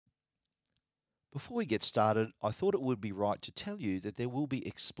Before we get started, I thought it would be right to tell you that there will be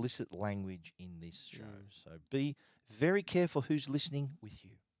explicit language in this show. So be very careful who's listening with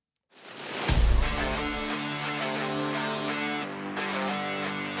you.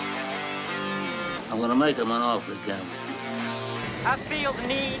 I'm gonna make him an offer again. I feel the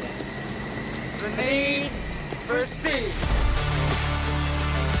need for speed.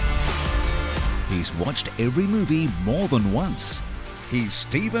 He's watched every movie more than once. He's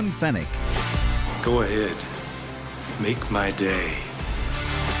Stephen Fennick. Go ahead. Make my day.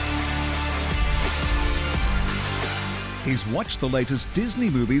 He's watched the latest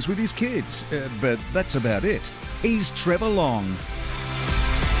Disney movies with his kids, but that's about it. He's Trevor Long.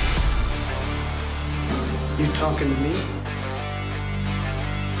 You talking to me?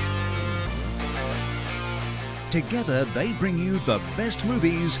 Together, they bring you the best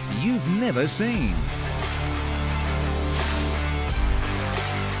movies you've never seen.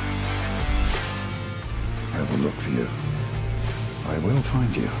 I will look for you. I will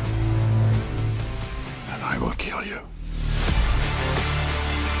find you. And I will kill you.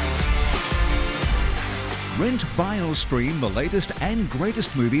 Rent, buy or stream the latest and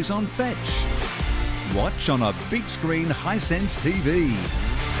greatest movies on Fetch. Watch on a big screen Hisense TV.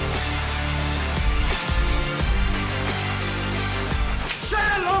 Say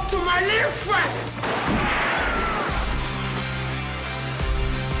hello to my little friend.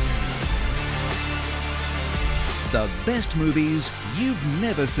 The best movies you've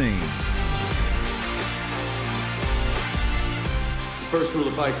never seen. The first rule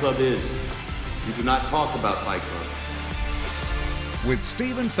of Fight Club is you do not talk about Fight Club. With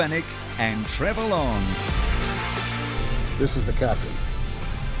Stephen Fennick and Trevor Long. This is the captain.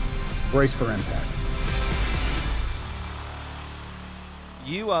 Brace for impact.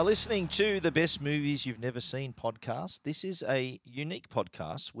 You are listening to the Best Movies You've Never Seen podcast. This is a unique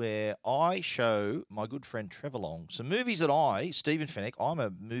podcast where I show my good friend Trevor Long some movies that Stephen Fennick, I'm a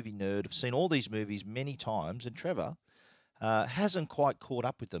movie nerd, I've seen all these movies many times, and Trevor hasn't quite caught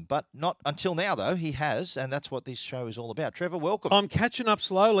up with them. But not until now, though, he has, and that's what this show is all about. Trevor, welcome. I'm catching up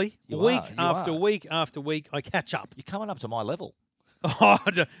slowly. You week are. after week after week, I catch up. You're coming up to my level. Oh,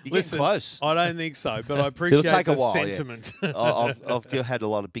 You're getting close. I don't think so, but I appreciate It'll take a the while, sentiment. Yeah. I've had a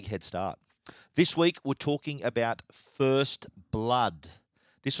lot of big head start. This week, we're talking about First Blood.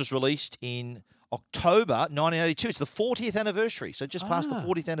 This was released in October 1982. It's the 40th anniversary, so just past the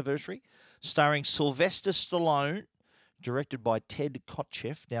 40th anniversary, starring Sylvester Stallone, directed by Ted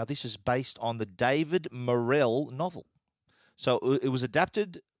Kotcheff. Now, this is based on the David Morrell novel. So it was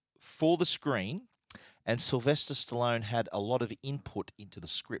adapted for the screen, and Sylvester Stallone had a lot of input into the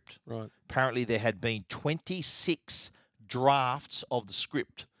script. Right. Apparently, there had been 26 drafts of the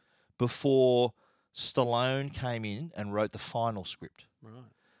script before Stallone came in and wrote the final script. Right.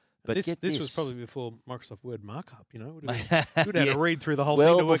 But this was probably before Microsoft Word markup, you know. We'd have to read through the whole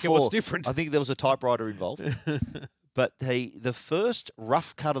thing to work out what's different. I think there was a typewriter involved. But the first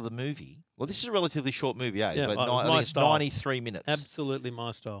rough cut of the movie, well, this is a relatively short movie, eh? Yeah, but I think it's style. 93 minutes. Absolutely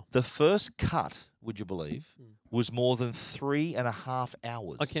my style. The first cut, would you believe, was more than 3.5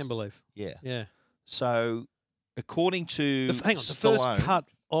 hours. I can't believe. Yeah. Yeah. So, according to Hang on, the Stallone, first cut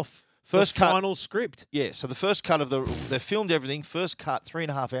off First the cut- final script. Yeah, so the first cut of they filmed everything. First cut,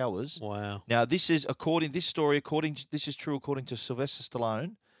 3.5 hours. Wow. Now this is this is true according to Sylvester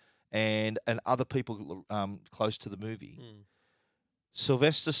Stallone, and other people close to the movie.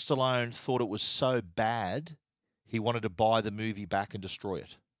 Sylvester Stallone thought it was so bad, he wanted to buy the movie back and destroy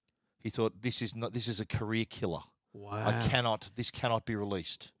it. He thought this is a career killer. Wow. This cannot be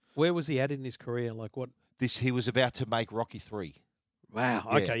released. Where was he at in his career? Like what? He was about to make Rocky 3. Wow.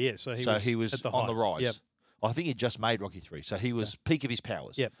 Yeah. Okay, yeah. So he was at the on height. the rise. Yep. I think he just made Rocky 3, so he was peak of his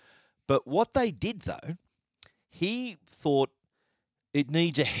powers. Yep. But what they did, though, he thought it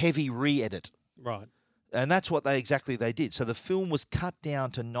needs a heavy re-edit. Right. And that's what they did. So the film was cut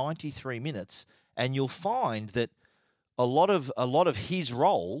down to 93 minutes, and you'll find that a lot of his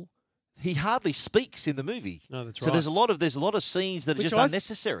role, he hardly speaks in the movie. No, that's so right. there's a lot of scenes that are Which just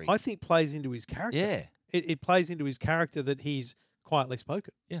unnecessary. I think plays into his character. Yeah. It plays into his character that he's quietly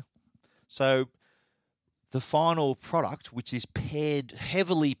spoken. Yeah. So the final product, which is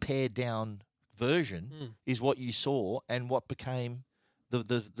heavily pared down version, is what you saw and what became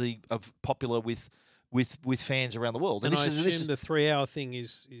the popular with fans around the world. And this I is assume the 3-hour thing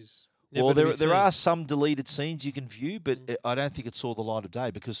is never well, to be there seen. are some deleted scenes you can view, but I don't think it saw the light of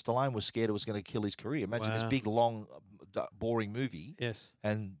day because Stallone was scared it was going to kill his career. Imagine this Wow. big, long, boring movie, Yes.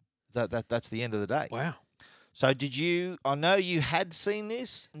 and that's the end of the day. Wow. So I know you had seen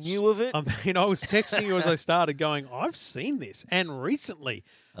this, knew of it. I mean, I was texting you as I started going, I've seen this. And recently,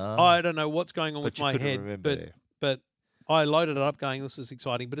 I don't know what's going on But with you my couldn't head, remember. but I loaded it up going, this is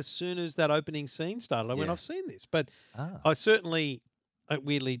exciting. But as soon as that opening scene started, I went, Yeah. I've seen this. But I certainly,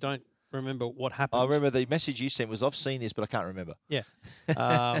 weirdly, don't remember what happened. I remember the message you sent was, I've seen this, but I can't remember. Yeah.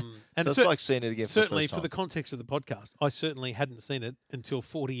 And So it's like seeing it again for the certainly first time. for the context of the podcast, I certainly hadn't seen it until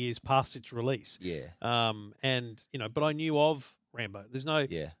 40 years past its release. Yeah. And, but I knew of Rambo. There's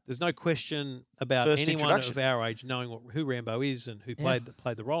no question about First anyone introduction. of our age knowing who Rambo is and who played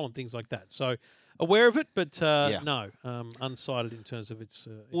the role and things like that. So aware of it, but no, unsighted in terms of its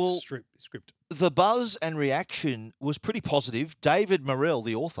script. The buzz and reaction was pretty positive. David Morrell,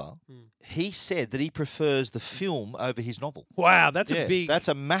 the author, he said that he prefers the film over his novel. Wow, that's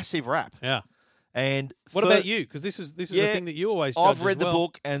a massive rap. Yeah. And what about you? Because this is the thing that you always judge I've read as well. the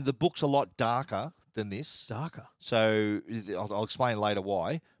book, and the book's a lot darker than this. Darker. So I'll explain later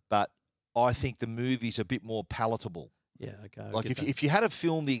why. But I think the movie's a bit more palatable. Yeah, okay. Like if you had to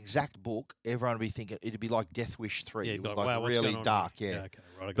film the exact book, everyone would be thinking it'd be like Death Wish 3. Yeah, it was wow, like what's really going on dark. here? Yeah. Okay,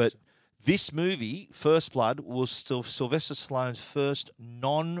 right. I But gotcha. this movie, First Blood, was still Sylvester Stallone's first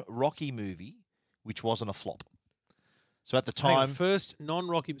non-Rocky movie, which wasn't a flop. So at the Hang on, time, first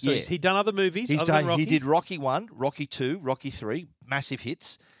non-Rocky. So Yeah. has he done other movies? He's other than done. Rocky? He did Rocky 1, Rocky 2, Rocky 3, massive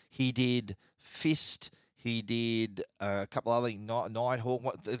hits. He did Fist. He did a couple other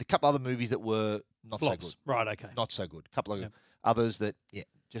Nighthawk. A couple other movies that were not Flops. so good. Right. Okay. Not so good. A couple of Yep. others that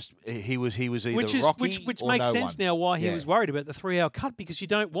just he was either Which Rocky which or makes no sense one. now why he Yeah. was worried about the 3-hour cut because you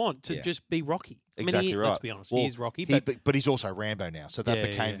don't want to Yeah. just be Rocky. Exactly right. Let's be honest, Well, he is Rocky, but he's also Rambo now, so that Yeah,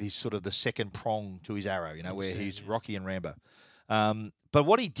 became yeah. his sort of the second prong to his arrow. Where Understand, he's yeah. Rocky and Rambo. But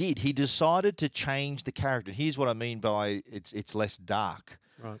what he did, he decided to change the character. Here's what I mean by it's less dark.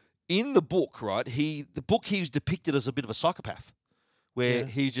 right? In the book, right? He was depicted as a bit of a psychopath, where Yeah.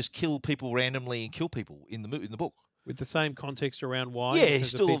 he just killed people randomly and kill people in the book. With the same context around why. Yeah, in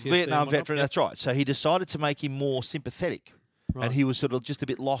he's terms of still a PTSD Vietnam and whatnot. veteran. Yep. That's right. So he decided to make him more sympathetic, Right. and he was sort of just a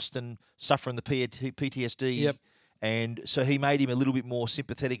bit lost and suffering the PTSD. Yep. And so he made him a little bit more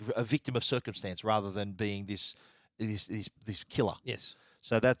sympathetic, a victim of circumstance, rather than being this killer. Yes.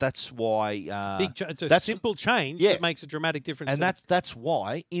 So that's why It's a that's simple change yeah. that makes a dramatic difference. and to that's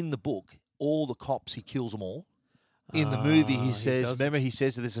why in the book all the cops he kills them all. In the movie he says, does. remember he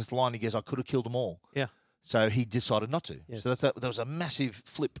says that there's this line he goes, I could have killed them all. Yeah. So he decided not to. Yes. So that was a massive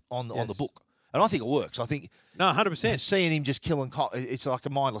flip on the Yes. book. And I think it works. I think No, 100%. seeing him just killing cops, it's like a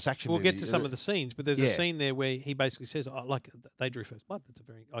mindless action We'll movie. get to some of the scenes, but there's a Yeah. scene there where he basically says, like they drew First Blood. That's a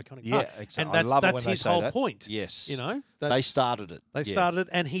very iconic Yeah, part. exactly. And I love it that's when they his say whole that. point. Yes. You know? They That's- started it. They Yeah. started it,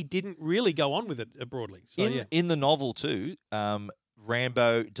 and he didn't really go on with it broadly. So, yeah. In the novel too,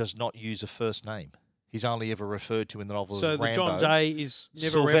 Rambo does not use a first name. He's only ever referred to in the novel So as the Rambo. John Jay is never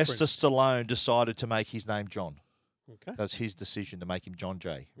Sylvester referenced. Stallone decided to make his name John. Okay. That's his decision to make him John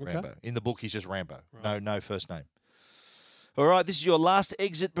J. Okay. Rambo. In the book, he's just Rambo. Right. No first name. All right, this is your last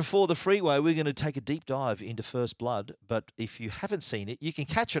exit before the freeway. We're going to take a deep dive into First Blood, but if you haven't seen it, you can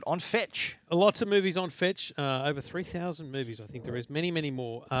catch it on Fetch. Lots of movies on Fetch. Over 3,000 movies, I think there is. Many, many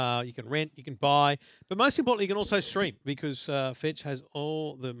more. You can rent, you can buy, but most importantly, you can also stream because Fetch has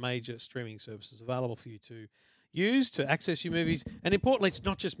all the major streaming services available for you to use to access your movies. And importantly, it's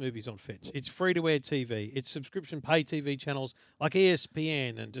not just movies on Fetch. It's free-to-air TV. It's subscription pay TV channels like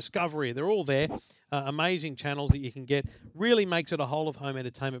ESPN and Discovery. They're all there. Amazing channels that you can get. Really makes it a whole-of-home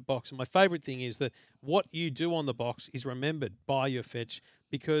entertainment box. And my favourite thing is that what you do on the box is remembered by your Fetch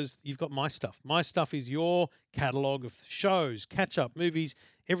because you've got My Stuff. My Stuff is your catalogue of shows, catch-up, movies,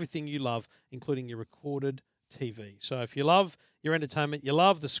 everything you love, including your recorded TV. So if you love your entertainment, you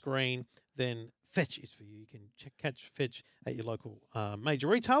love the screen, then Fetch is for you. You can catch Fetch at your local major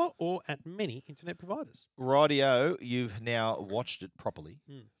retailer or at many internet providers. Rightio, you've now watched it properly,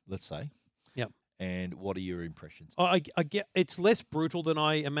 let's say. Yep. And what are your impressions? I get it's less brutal than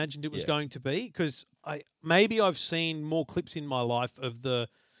I imagined it was Yeah. going to be because I've seen more clips in my life of the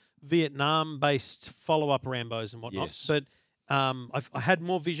Vietnam-based follow-up Rambos and whatnot, Yes. but I had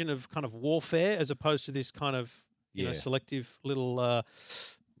more vision of kind of warfare as opposed to this kind of Yeah. selective little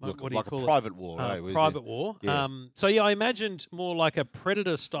what do you like call a it? private war, right? Private war. Yeah. So I imagined more like a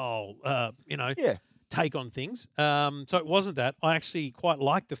Predator style, Yeah. take on things. So it wasn't that. I actually quite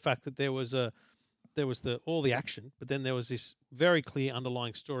liked the fact that there was all the action, but then there was this very clear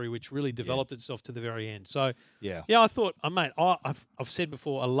underlying story which really developed itself to the very end. So Yeah. I thought, mate, I've said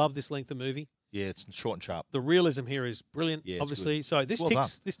before, I love this length of movie. Yeah, it's short and sharp. The realism here is brilliant, Yeah, it's obviously. good. So this Well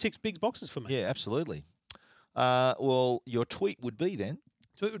ticks big boxes for me. Yeah, absolutely. Well, your tweet would be then.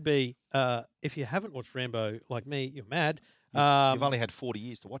 So it would be, if you haven't watched Rambo like me, you're mad. You've only had 40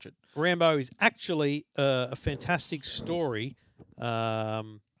 years to watch it. Rambo is actually a fantastic story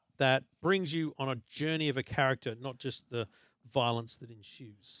that brings you on a journey of a character, not just the violence that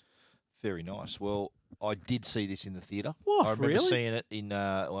ensues. Very nice. Well, I did see this in the theatre. What, I remember really? seeing it in,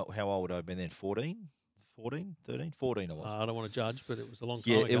 how old would I have been then? 14? 13? 14 I was. I don't want to judge, but it was a long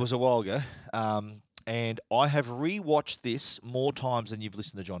time Yeah, ago. it was a while ago. And I have rewatched this more times than you've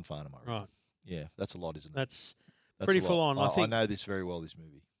listened to John Farnham. I reckon. Right. Yeah, that's a lot, isn't it? That's That's pretty a lot. full on. I think know this very well, this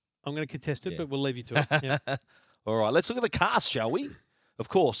movie. I'm going to contest it, Yeah. but we'll leave you to it. Yeah. All right, let's look at the cast, shall we? Of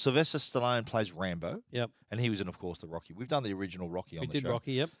course, Sylvester Stallone plays Rambo. Yep. And he was in, of course, the Rocky. We've done the original Rocky on We the did show.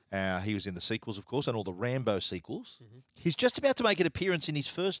 Rocky, yep. He was in the sequels, of course, and all the Rambo sequels. Mm-hmm. He's just about to make an appearance in his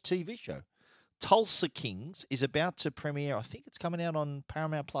first TV show. Tulsa Kings is about to premiere. I think it's coming out on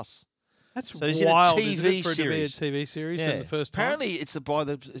Paramount Plus. That's So he's in a wild, TV isn't it, for it to be a series. TV series in the first time? Apparently, it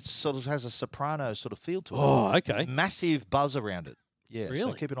sort of has a Soprano sort of feel to it. Oh, okay. Massive buzz around it. Yeah,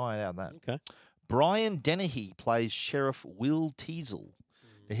 Really? so keep an eye out on that. Okay. Brian Dennehy plays Sheriff Will Teasel.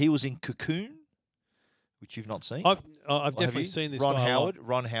 Now, he was in Cocoon, which you've not seen. I've Have definitely you? seen this Ron guy a lot. Howard.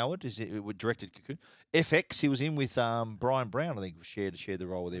 Ron Howard directed Cocoon. FX. He was in with Brian Brown. I think shared the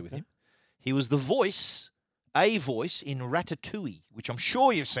role there with him. He was the voice in Ratatouille, which I'm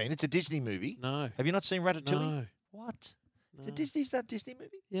sure you've seen. It's a Disney movie. No. Have you not seen Ratatouille? No. What? It's a No. Disney. Is that a Disney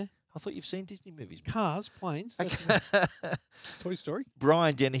movie? Yeah. I thought you've seen Disney movies. Cars, planes. That's Toy Story.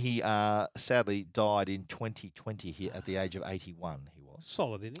 Brian Dennehy sadly died in 2020 here at the age of 81. He was.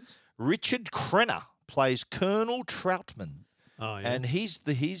 Solid innings. Richard Crenna plays Colonel Troutman. Oh, yeah. And his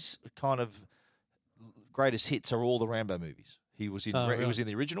kind of greatest hits are all the Rambo movies. He was in Oh, he was really? in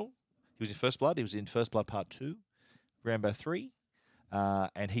the original. He was in First Blood. He was in First Blood Part 2, Rambo 3,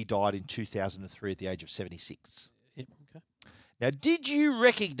 and he died in 2003 at the age of 76. Yep, okay. Now, did you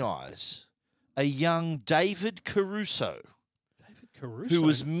recognise a young David Caruso, David Caruso. who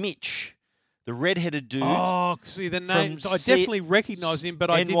was Mitch, the red-headed dude? Oh, see the name. from I definitely recognise him, but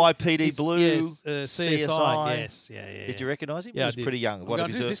I didn't. NYPD He's- Blue, yes, CSI. CSI. Yes, yeah. Did you recognise him? Yeah, he was I did. pretty young. I'm One going, of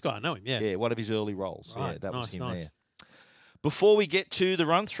his who's ear- this guy? I know him. Yeah. one of his early roles. Yeah, Right, that was nice, him nice. there. Before we get to the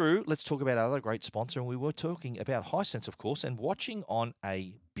run through, let's talk about our other great sponsor. And we were talking about Hisense, of course, and watching on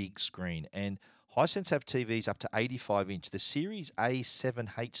a big screen. And Hisense have TVs up to 85 inch. The Series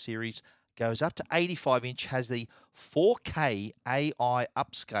A7H series goes up to 85 inch, has the 4K AI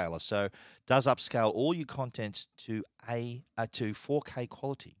upscaler. So does upscale all your content to 4K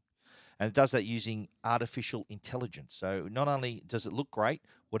quality. And it does that using artificial intelligence. So not only does it look great,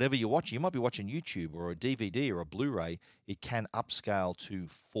 whatever you're watching, you might be watching YouTube or a DVD or a Blu-ray, it can upscale to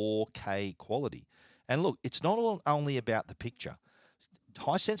 4K quality. And look, it's not only about the picture.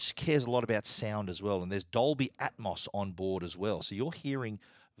 Hisense cares a lot about sound as well, and there's Dolby Atmos on board as well. So you're hearing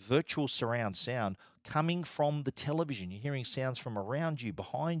virtual surround sound coming from the television. You're hearing sounds from around you,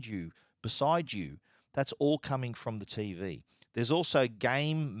 behind you, beside you. That's all coming from the TV. There's also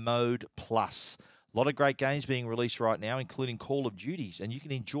Game Mode Plus. A lot of great games being released right now, including Call of Duty, and you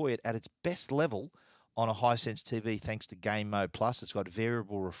can enjoy it at its best level on a Hisense TV thanks to Game Mode Plus. It's got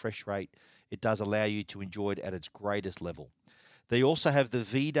variable refresh rate. It does allow you to enjoy it at its greatest level. They also have the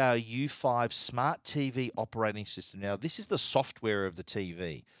Vida U5 Smart TV operating system. Now, this is the software of the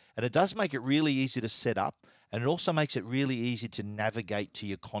TV, and it does make it really easy to set up, and it also makes it really easy to navigate to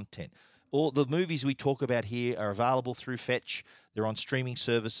your content. All the movies we talk about here are available through Fetch. They're on streaming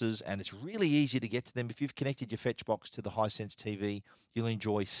services, and it's really easy to get to them. If you've connected your Fetch box to the Hisense TV, you'll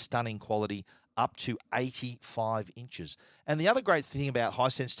enjoy stunning quality up to 85 inches. And the other great thing about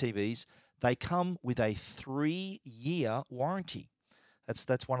Hisense TVs, they come with a 3-year warranty.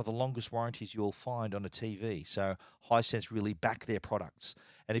 That's one of the longest warranties you'll find on a TV. So Hisense really back their products.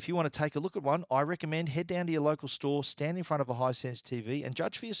 And if you want to take a look at one, I recommend head down to your local store, stand in front of a Hisense TV and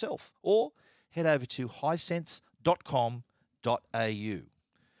judge for yourself. Or head over to hisense.com.au.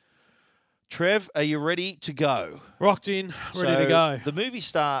 Trev, are you ready to go? Rocked in, ready to So go. The movie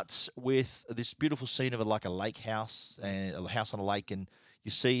starts with this beautiful scene of like a lake house, and a house on a lake, and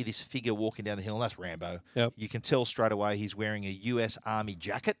you see this figure walking down the hill, and that's Rambo. Yep. You can tell straight away he's wearing a U.S. Army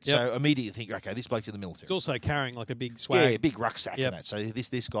jacket, Yep. so immediately you think, okay, this bloke's in the military. He's also carrying like a big swag. Yeah, big rucksack Yep. and that. So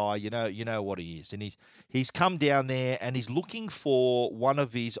this guy, you know what he is, and he's come down there and he's looking for one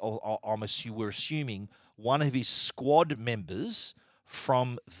of his. We're assuming one of his squad members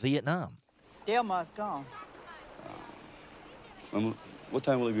from Vietnam. Delmar's gone. What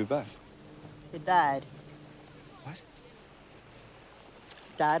time will he be back? He died. What?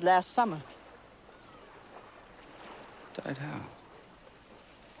 Died last summer. Died how?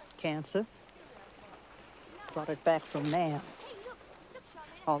 Cancer. Brought it back from Nam.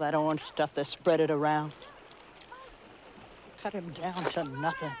 All that orange stuff that spread it around. Cut him down to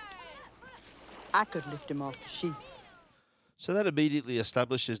nothing. I could lift him off the sheet. So that immediately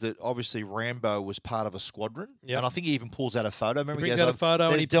establishes that obviously Rambo was part of a squadron. Yep. And I think he even pulls out a photo. Remember, brings goes, out a photo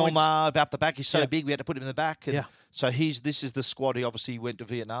and there's he points- Delmar about the back. He's so Yeah. big, we had to put him in the back. And Yeah. so this is the squad he obviously went to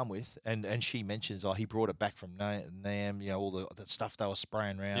Vietnam with. And she mentions, he brought it back from Nam, all that stuff they were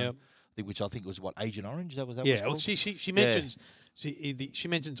spraying around. Yep. Which I think was Agent Orange. That was Yeah, what well, it's called? she mentions she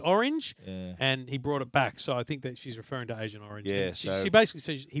mentions orange, Yeah. and he brought it back. So I think that she's referring to Agent Orange. Yeah, And so- she basically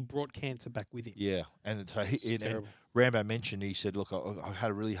says he brought cancer back with him. Yeah, and so and terrible. Rambo mentioned, he said, "Look, I had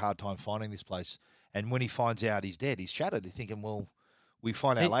a really hard time finding this place." And when he finds out he's dead, he's shattered. He's thinking, "Well, we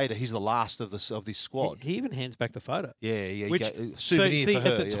find out later he's the last of this squad." He even hands back the photo. Yeah. Which souvenir see for her,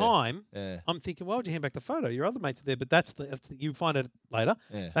 at the yeah. time, Yeah. I'm thinking, why would you hand back the photo? Your other mates are there, but that's the you find it later.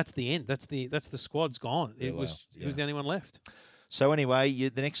 Yeah. That's the end. That's the squad's gone. Yeah, It was wow. he was the only one left. So anyway,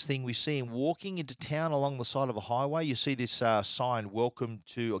 the next thing we see him walking into town along the side of a highway. You see this sign: "Welcome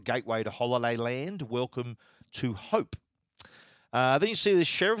to a gateway to Holiday Land. Welcome to Hope." Then you see the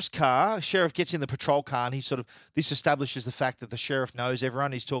sheriff's car. Sheriff gets in the patrol car, and this establishes the fact that the sheriff knows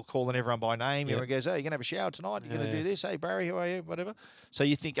everyone. He's calling everyone by name. Yep. Everyone goes, "Oh, you're gonna have a shower tonight. You're gonna Yeah. do this. Hey, Barry, how are you? Whatever." So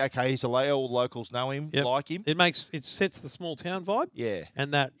you think, okay, he's all locals know him, Yep. like him. It sets the small town vibe. Yeah.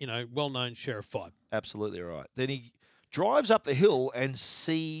 And that well-known sheriff vibe. Absolutely right. Then he drives up the hill and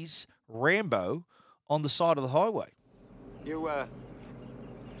sees Rambo on the side of the highway. You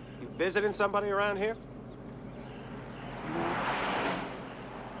visiting somebody around here?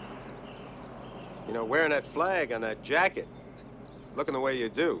 Wearing that flag on that jacket, looking the way you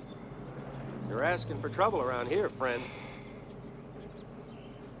do. You're asking for trouble around here, friend.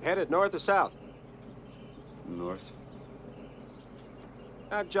 Headed north or south? North.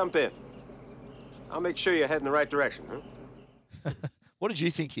 Now jump in. I'll make sure you head in the right direction, huh? What did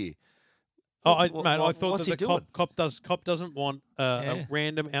you think here? I What- thought what's he that the doing? cop doesn't want a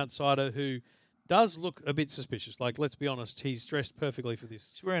random outsider who does look a bit suspicious. Like, let's be honest, he's dressed perfectly for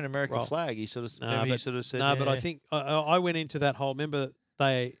this. He's wearing an American role. flag. He sort of said, No, but I yeah. think I went into that whole. Remember,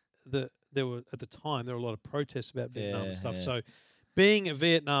 there were at the time there were a lot of protests about Vietnam and stuff. yeah. So, being a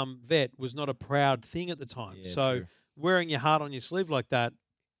Vietnam vet was not a proud thing at the time. Yeah, so, true. wearing your heart on your sleeve like that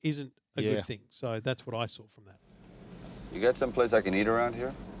isn't a Yeah. good thing. So that's what I saw from that. You got someplace I can eat around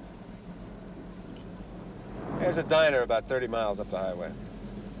here? There's a diner about 30 miles up the highway.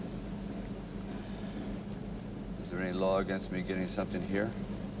 Is there any law against me getting something here?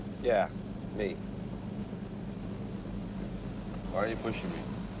 Yeah, me. Why are you pushing me?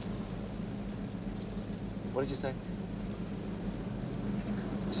 What did you say?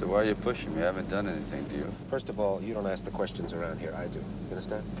 So why are you pushing me? I haven't done anything to you. First of all, you don't ask the questions around here. I do. You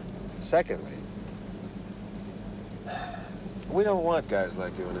understand? Secondly, we don't want guys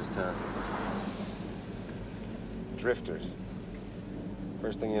like you in this town. Drifters.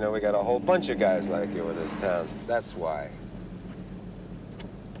 First thing you know, we got a whole bunch of guys like you in this town. That's why.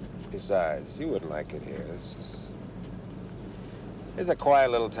 Besides, you wouldn't like it here. It's a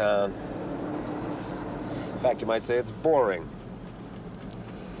quiet little town. In fact, you might say it's boring.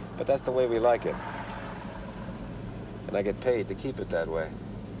 But that's the way we like it. And I get paid to keep it that way.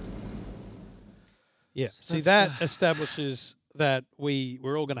 Yeah. See, that establishes that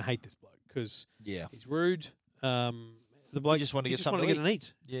we're all going to hate this bloke because Yeah. he's rude. The bloke just wanted to he get just something wanted to to get an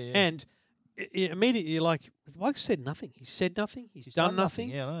eat. Yeah, yeah. And immediately you're like, the bloke said nothing. He said nothing. He's done nothing.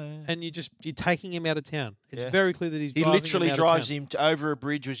 Yeah, I know, yeah. And you're taking him out of town. It's Yeah. very clear that he's He driving literally him out drives of town. him over a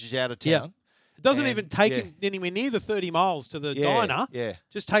bridge which is out of town. Yeah. It doesn't And- even take yeah. him anywhere near the 30 miles to the Yeah, diner. yeah.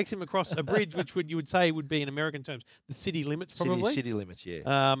 Just takes him across a bridge, which you would say would be in American terms the city limits, probably. City limits, yeah.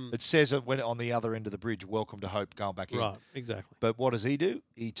 Um, It says it when on the other end of the bridge, "Welcome to Hope," going back in. Right, exactly. But what does he do?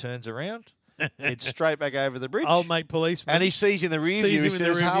 He turns around, heads straight back over the bridge. Old mate policeman. And he sees in the rear Sees view, him he in the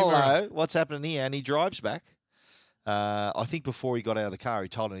says, rearview "Hello, mirror. what's happening here?" And he drives back. I think before he got out of the car, he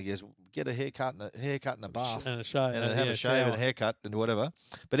told him, he goes, "Get a haircut and a bath. And a shave. And have a shave and a haircut and whatever."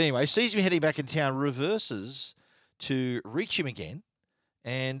 But anyway, sees him heading back in town, reverses to reach him again,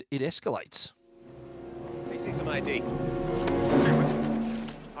 and it escalates. Let me see some ID.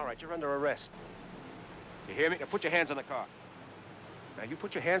 All right, you're under arrest. You hear me? Now put your hands on the car. Now you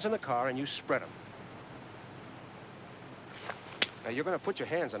put your hands on the car and you spread them. Now you're going to put your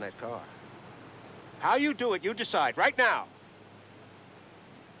hands on that car. How you do it, you decide right now.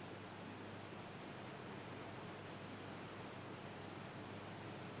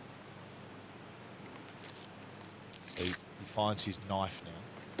 So he finds his knife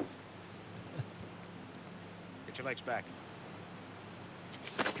now. Get your legs back.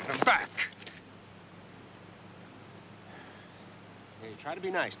 Get them back. Hey, try to be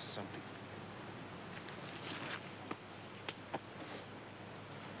nice to some people.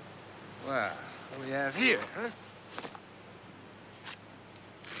 Well, what do we have here, huh?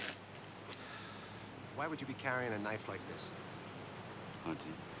 Why would you be carrying a knife like this?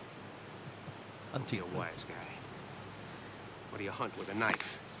 Hunting. Hunting. You're a wise guy. What do you hunt with a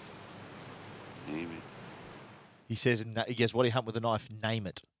knife? Name it. He says, he goes, what do you hunt with a knife? Name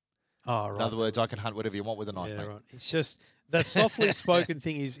it. Oh, right. In other words, I can hunt whatever you want with a knife, Yeah, mate. right. It's just that softly spoken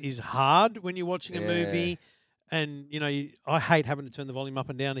thing is hard when you're watching a movie, and I hate having to turn the volume up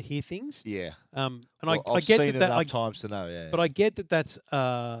and down to hear things. Yeah. And Well, I I've get seen it that. enough times to know. Yeah. But I get that that's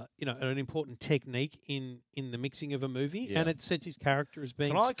an important technique in the mixing of a movie, Yeah. and it sets his character as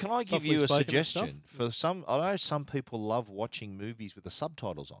being. Can I give softly you a spoken and stuff. suggestion for some? I know some people love watching movies with the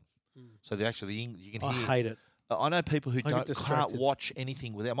subtitles on, so they actually you can I hear. hate it. I know people who get can't distracted. watch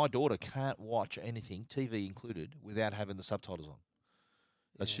anything without. My daughter can't watch anything, TV included, without having the subtitles on.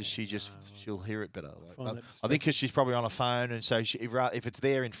 That's just she'll hear it better. I think because she's probably on a phone, and so if it's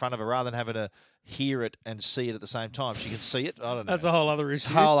there in front of her, rather than having to hear it and see it at the same time, she can see it. I don't know. That's a whole other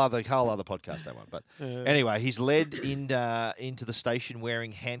issue. Whole other podcast, that one. But anyway, he's led into the station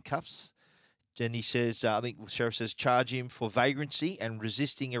wearing handcuffs. And he says, I think the sheriff says, charge him for vagrancy and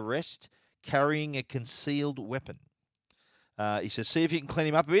resisting arrest, carrying a concealed weapon. He says, see if you can clean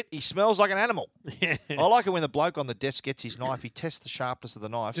him up a bit. He smells like an animal. I like it when the bloke on the desk gets his knife. He tests the sharpness of the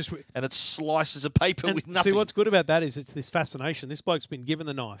knife, and it slices of paper And with nothing. see, what's good about that is it's this fascination. This bloke's been given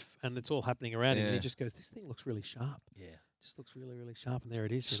the knife, and it's all happening around him. And he just goes, this thing looks really sharp. Yeah. Just looks really, really sharp, and there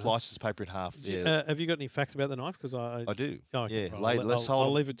it is. Slices paper in half. Yeah, have you got any facts about the knife? Because I do. Oh, okay, yeah, right. later.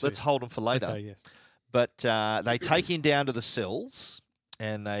 I'll leave it to Let's you. hold them for later. Okay, yes. But they take him down to the cells,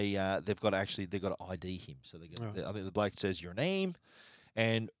 and they've got to ID him. So I think the bloke says your name,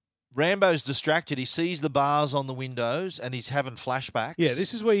 and Rambo's distracted. He sees the bars on the windows, and he's having flashbacks. Yeah,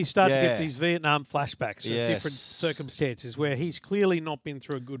 this is where you start to get these Vietnam flashbacks of Yes. different circumstances where he's clearly not been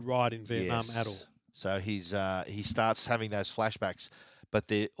through a good ride in Vietnam at all. So he starts having those flashbacks, but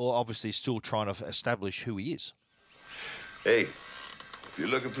they're obviously still trying to establish who he is. Hey, if you're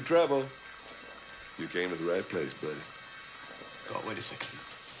looking for trouble, you came to the right place, buddy. Oh, wait a second.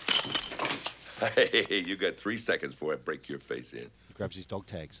 Hey, you got 3 seconds before I break your face in. He grabs his dog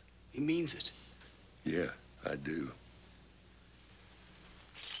tags. He means it. Yeah, I do.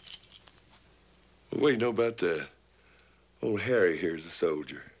 Well, what do you know about the old Harry here's a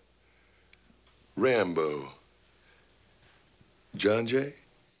soldier? Rambo. John Jay?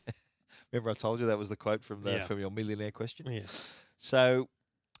 Remember I told you that was the quote from your millionaire question? Yes. So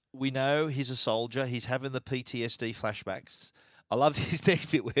we know he's a soldier. He's having the PTSD flashbacks. I love this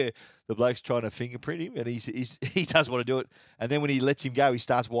next bit where the bloke's trying to fingerprint him, and he does want to do it. And then when he lets him go, he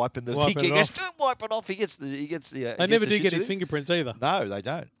starts wiping the Wiping it off. Don't wipe it off. He gets the. They never do get his fingerprints either. No, they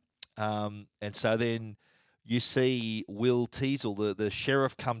don't. And so then you see Will Teasel, the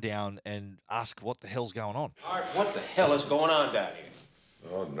sheriff, come down and ask what the hell's going on. Art, what the hell is going on down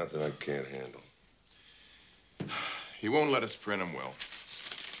here? Oh, nothing I can't handle. He won't let us print him, Will.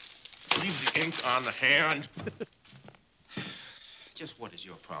 Leave the ink on the hand. Just what is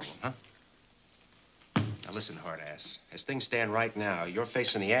your problem, huh? Now listen, hard-ass. As things stand right now, you're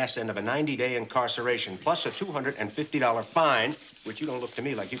facing the ass end of a 90-day incarceration plus a $250 fine, which you don't look to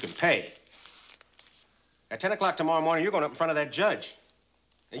me like you can pay. At 10 o'clock tomorrow morning, you're going up in front of that judge.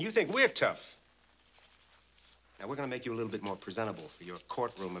 And you think we're tough. Now, we're going to make you a little bit more presentable for your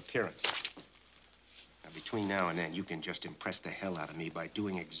courtroom appearance. Now, between now and then, you can just impress the hell out of me by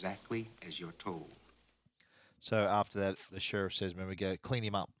doing exactly as you're told. So after that, the sheriff says, remember, go clean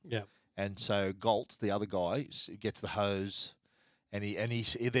him up. Yeah. And so Galt, the other guy, gets the hose, and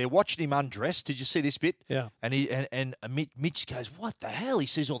they're watching him undress. Did you see this bit? Yeah. And Mitch goes, "What the hell?" He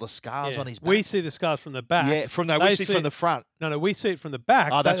sees all the scars on his back. We see the scars from the back. Yeah, we see it from the front. No, we see it from the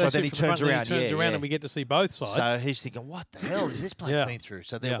back. Oh, that's They right. see Then it he from the turns front, around. then he turns yeah, around, yeah. and we get to see both sides. So he's thinking, "What the hell is this plane coming through?"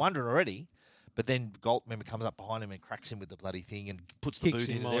 So they're wondering already. But then Galt, remember, comes up behind him and cracks him with the bloody thing and puts the Kicks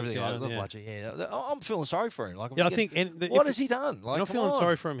boot in him and everything. down, I'm feeling sorry for him. Like, Yeah, I think. what has he done? Like, you're not come feeling on.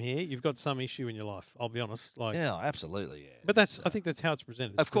 sorry for him here. You've got some issue in your life. I'll be honest. Like, Yeah, absolutely. Yeah. but I think that's how it's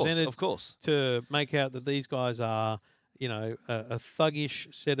presented. It's Of course, presented of course. To make out that these guys are, a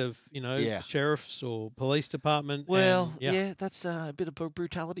thuggish set of, sheriffs or police department. Well, and, that's a bit of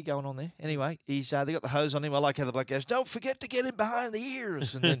brutality going on there. Anyway, they got the hose on him. I like how the bloke goes, "Don't forget to get him behind the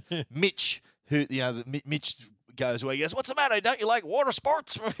ears." And then Mitch, Mitch goes away. He goes, "What's the matter? Don't you like water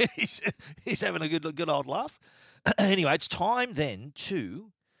sports?" he's having a good old laugh. Anyway, it's time then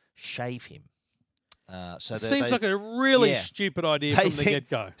to shave him. So it seems like a really stupid idea from the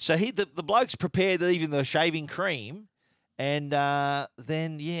get-go. So the bloke's prepared even the shaving cream, and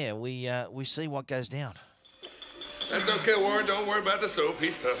then we see what goes down. That's okay, Warren. Don't worry about the soap.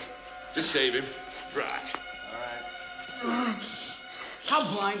 He's tough. Just shave him. Dry. How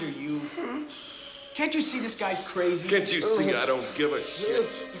blind are you? Can't you see this guy's crazy? Can't you see I don't give a shit?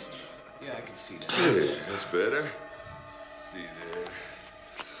 Yeah, I can see that. Yeah, that's better. See there.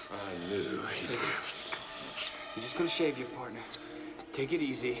 I knew he did. You're just gonna shave your partner. Take it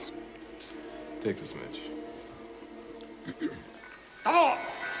easy. Take this, Mitch. Come on!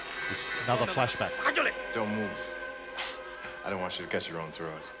 It's another flashback. Don't move. I don't want you to cut your own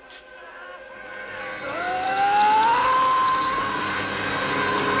throat.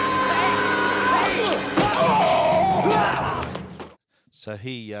 So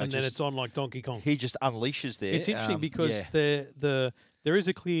he and then it's on like Donkey Kong. He just unleashes there. It's interesting because there is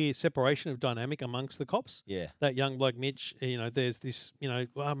a clear separation of dynamic amongst the cops. Yeah. That young bloke Mitch, there's this,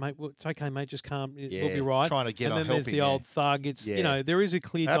 well, mate, it's okay, mate, just calm. We'll Yeah, be right. trying to get and on then there's helping, the old yeah. thug. It's Yeah. there is a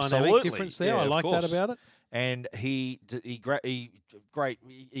clear Absolutely. dynamic difference there. Yeah, I of like that course. about it. And I think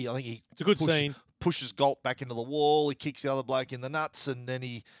he it's a good scene. Pushes Galt back into the wall. He kicks the other bloke in the nuts, and then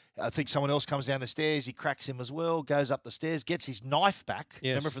I think someone else comes down the stairs. He cracks him as well. Goes up the stairs, gets his knife back.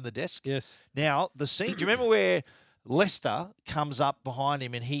 Yes. Remember from the desk? Yes. Now the scene. Do you remember where Lester comes up behind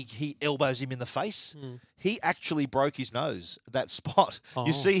him and he elbows him in the face? He actually broke his nose. That spot. Oh.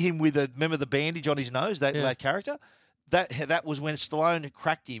 You see him with remember the bandage on his nose. That character. That was when Stallone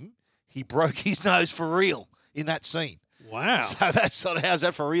cracked him. He broke his nose for real in that scene. Wow. So that's sort of, how's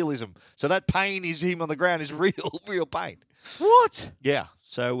that for realism? So that pain is him on the ground is real pain. What? Yeah.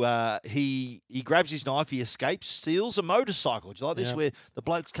 So he grabs his knife, he escapes, steals a motorcycle. Do you like this? Yeah. Where the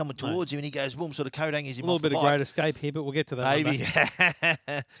bloke's coming towards him and he goes, boom, sort of Kodang's him A little off the bit of bike. Great Escape here, but we'll get to that. one Maybe.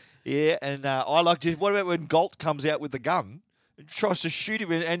 back. Yeah, and I like to. What about when Galt comes out with the gun and tries to shoot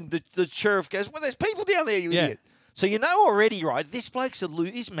him, and the sheriff goes, "Well, there's people down there, you idiot." So you know already, right? This bloke's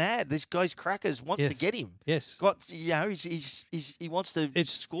he's mad. This guy's crackers wants to get him. Yes. He wants to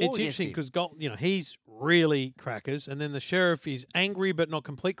score. It's interesting because he's really crackers, and then the sheriff is angry but not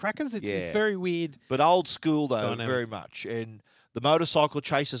complete crackers. It's very weird. But old school though, dynamic. very much. And the motorcycle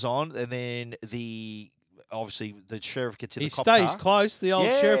chases on, and then obviously the sheriff gets in He the cop stays car. close. The old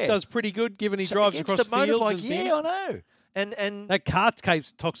sheriff does pretty good, given he drives against across the fields motorbike. and things. Yeah, I know. And that car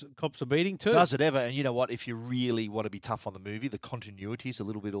cops a beating too. Does it ever? And you know what? If you really want to be tough on the movie, the continuity is a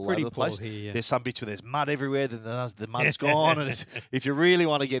little bit all Pretty over the place. poor here, yeah. There's some bits where there's mud everywhere, then the mud's gone. And if you really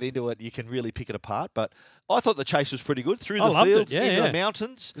want to get into it, you can really pick it apart. But I thought the chase was pretty good through I the loved it, fields, yeah, into yeah. the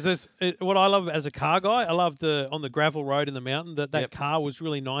mountains. What I love as a car guy, I love on the gravel road in the mountain that car was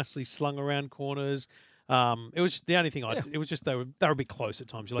really nicely slung around corners. It was the only thing it was just they were a bit close at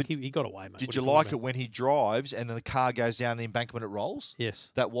times. You're like he got away, mate. Did you like it when he drives and then the car goes down the embankment, it rolls?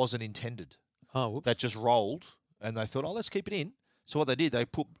 Yes. That wasn't intended. Oh, whoops. That just rolled, and they thought, let's keep it in. So what they did, they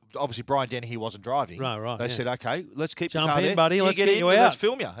put, obviously Brian Dennehy wasn't driving. Right. They said, okay, let's keep Jump the car in, there. buddy, let's get get in, you let's out.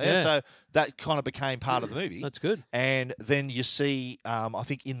 film you. Yeah. So that kind of became part of the movie. That's good. And then you see, I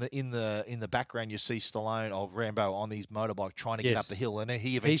think in the background you see Stallone or Rambo on his motorbike trying to get up the hill, and then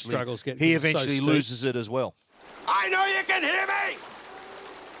he eventually struggles getting. he it's so eventually steep. loses it as well. I know you can hear me!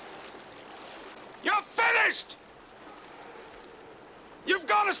 You're finished! You've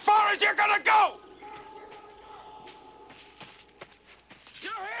gone as far as you're gonna go! You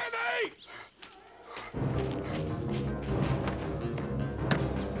hear me?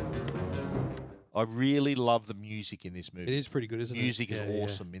 I really love the music in this movie. It is pretty good, isn't it? Music is Yeah,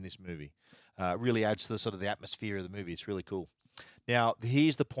 awesome in this movie. Really adds to the sort of the atmosphere of the movie. It's really cool. Now,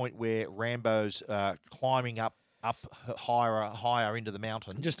 here's the point where Rambo's climbing up higher into the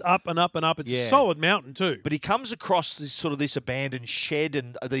mountain. Just up and up and up. It's a solid mountain too. But he comes across this abandoned shed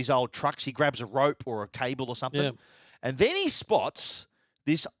and these old trucks. He grabs a rope or a cable or something. Yeah. And then he spots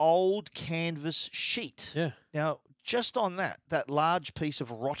this old canvas sheet. Yeah. Now, just on that large piece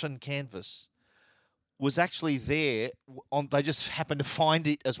of rotten canvas was actually there. They just happened to find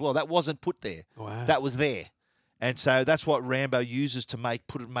it as well. That wasn't put there. Wow. That was there. And so that's what Rambo uses to make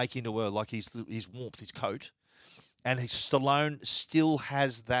into his warmth, his coat. And Stallone still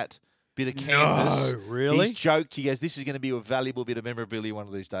has that bit of canvas. No, really? He's joked. He goes, "This is going to be a valuable bit of memorabilia one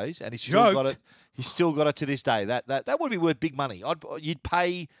of these days," and he's still got it. He's still got it to this day. That would be worth big money. You'd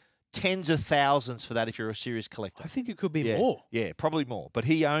pay tens of thousands for that if you're a serious collector. I think it could be more. Yeah, probably more. But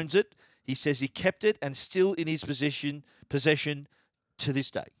he owns it. He says he kept it and still in his possession to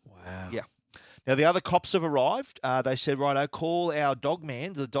this day. Wow. Yeah. Now, the other cops have arrived. They said, righto, call our dog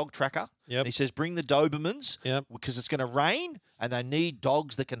man, the dog tracker. Yep. He says, bring the Dobermans Yep. because it's going to rain and they need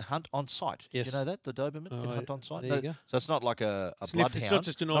dogs that can hunt on sight. Yes. You know that? The Doberman can hunt on sight? there you go. So it's not like a Sniff- bloodhound. it's not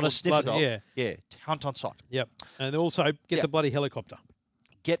just a not normal a sniffer blood- dog. yeah. Hunt on sight. Yep. And also get the bloody helicopter.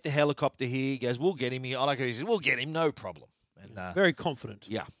 Get the helicopter here. He goes, we'll get him. I like how he says, we'll get him, no problem. And, Very confident.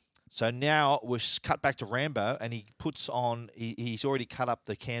 Yeah. So now we're cut back to Rambo, and he puts on. He's already cut up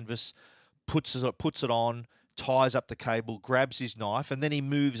the canvas, puts it on, ties up the cable, grabs his knife, and then he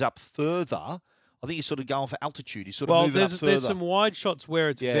moves up further. I think he's sort of going for altitude. He's sort of moving up further. There's some wide shots where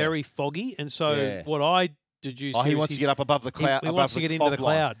it's very foggy, and so what I deduce. He wants to get up above the cloud. He wants to get into the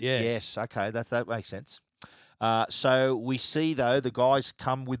cloud. Yeah. Yes. Okay. That makes sense. So we see, though, the guys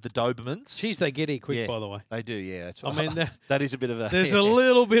come with the Dobermans. Jeez, they get here quick, by the way. They do, yeah. That's right. I mean, that is a bit of a... There's a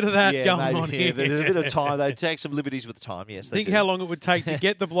little bit of that going on here. There's a bit of time. They take some liberties with the time, yes. Think how long it would take to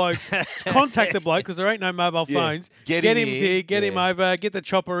get the bloke, contact the bloke, because there ain't no mobile phones. Get him here, get him over, get the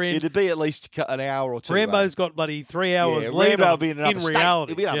chopper in. It'd be at least an hour or two. Rambo's got bloody 3 hours lead Rambo on, be in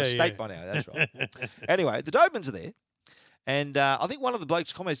reality. He'll be in another state by now, that's right. Anyway, the Dobermans are there. And I think one of the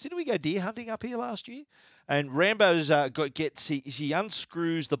blokes comments, didn't we go deer hunting up here last year? And Rambo's he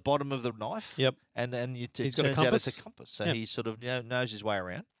unscrews the bottom of the knife. Yep. And then he's got a turns compass. out it's a compass. So he sort of knows his way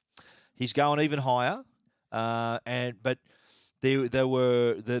around. He's going even higher. But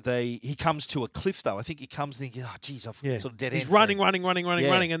he comes to a cliff though. I think he comes thinking, oh geez, I've sort of dead end. He's running,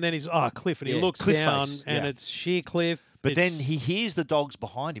 and then he's cliff, and he looks cliff down, face. and it's sheer cliff. But then he hears the dogs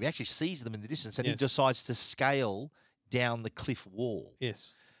behind him. He actually sees them in the distance, and he decides to scale down the cliff wall.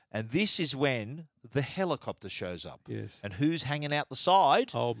 Yes. And this is when the helicopter shows up. Yes. And who's hanging out the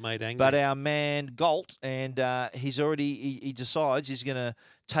side? Old mate Angry. But our man Galt, and he decides he's going to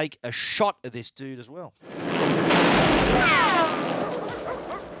take a shot at this dude as well.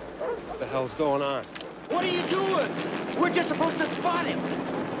 What the hell's going on? What are you doing? We're just supposed to spot him.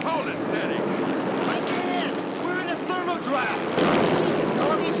 Hold it steady. I can't. We're in a thermodraft. Jesus,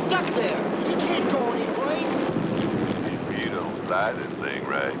 Gordon, he's stuck there. He can't go anyplace. You don't fly this thing,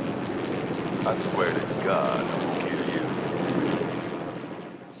 right? I swear to God, I'm gonna kill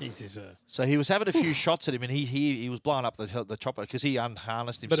you. Jesus. So he was having a few shots at him, and he was blowing up the chopper because he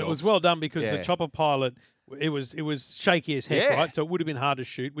unharnessed himself. But it was well done because the chopper pilot, it was shaky as heck, right? So it would have been hard to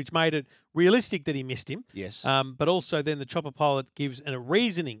shoot, which made it realistic that he missed him. Yes. But also then the chopper pilot gives a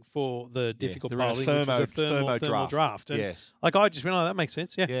reasoning for the difficult piloting, which is the thermal draft. And yes. Like I just went, oh, that makes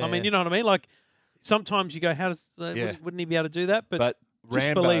sense. Yeah. I mean, you know what I mean? Like sometimes you go, how does wouldn't he be able to do that? But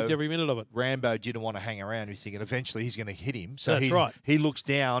just believed every minute of it. Rambo didn't want to hang around. He's thinking eventually he's going to hit him. So That's right. He looks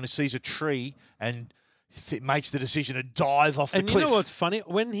down, sees a tree, and makes the decision to dive off the cliff. And you know what's funny?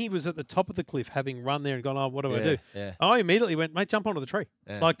 When he was at the top of the cliff, having run there and gone, oh, what do I do? Yeah. I immediately went, mate, jump onto the tree.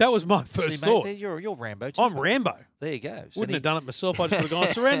 Yeah. Like, that was my first thought. Mate, you're Rambo, too. I'm Rambo. There you go. Wouldn't have done it myself. I just would have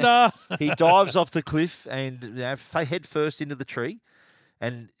gone, surrender. He dives off the cliff and head first into the tree.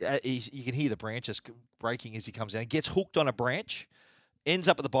 And you can hear the branches breaking as he comes down. Gets hooked on a branch. Ends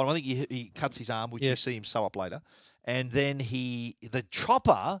up at the bottom. I think he cuts his arm, which you see him sew up later. And then the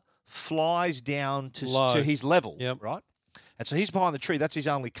chopper flies down to his level, right? And so he's behind the tree. That's his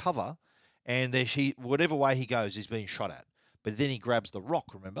only cover. And whatever way he goes, he's being shot at. But then he grabs the rock,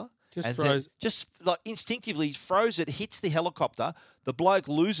 remember? Just like instinctively throws it, hits the helicopter. The bloke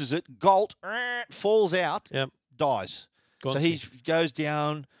loses it. Galt falls out, dies. So he goes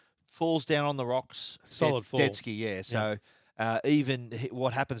down, falls down on the rocks. Solid fall. Dead ski, yeah. So even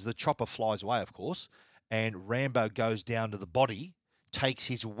what happens, the chopper flies away, of course, and Rambo goes down to the body, takes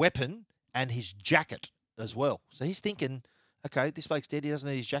his weapon and his jacket as well. So he's thinking, okay, this bloke's dead. He doesn't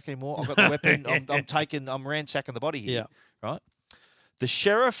need his jacket anymore. I've got the weapon. I'm ransacking the body here. Yeah. Right? The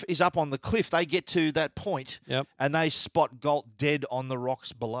sheriff is up on the cliff. They get to that point, and they spot Galt dead on the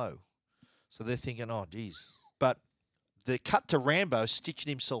rocks below. So they're thinking, oh, geez. But the cut to Rambo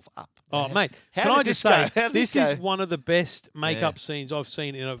stitching himself up. Oh, mate. Can I just say, this is one of the best makeup scenes I've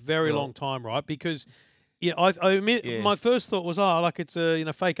seen in a very long time, right? Because I admit, my first thought was, like it's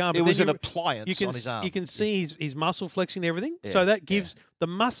a fake arm. It was an appliance on his arm. You can see his muscle flexing and everything. Yeah. So that gives the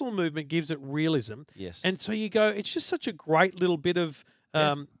muscle movement gives it realism. Yes. And so you go, it's just such a great little bit of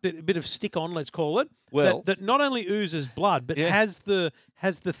bit of stick on, let's call it. Well, that not only oozes blood, but has the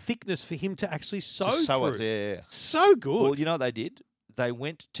thickness for him to actually sew through. It. Yeah. So good. Well, you know what they did? They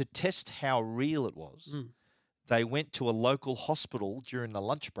went to test how real it was. They went to a local hospital during the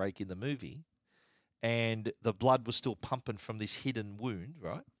lunch break in the movie, and the blood was still pumping from this hidden wound,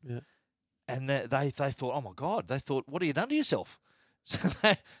 right? Yeah. And they thought, oh my God! They thought, what have you done to yourself?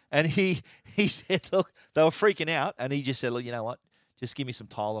 And he said, look, they were freaking out, and he just said, look, you know what? Just give me some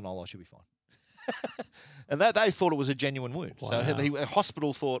Tylenol, I should be fine. And they thought it was a genuine wound. Wow.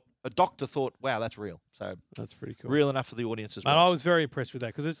 So a doctor thought, wow, that's real. So that's pretty cool. Real enough for the audience as well. And I was very impressed with that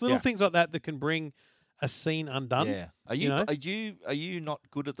because it's little things like that can bring a scene undone. Yeah. Are you not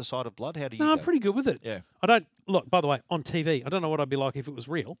good at the sight of blood? How do you? No, I'm pretty good with it. Yeah. I don't look. By the way, on TV, I don't know what I'd be like if it was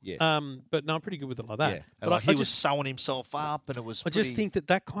real. Yeah. But no, I'm pretty good with it like that. Yeah. But he was sewing himself up, and it was. I just think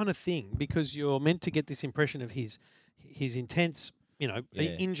that kind of thing, because you're meant to get this impression of his intense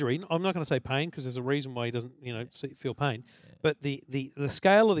injury. I'm not going to say pain because there's a reason why he doesn't, feel pain. But the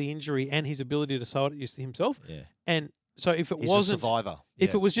scale of the injury and his ability to sew it himself. Yeah. And so if it He's wasn't a survivor.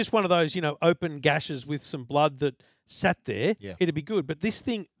 if it was just one of those, open gashes with some blood that sat there, it'd be good. But this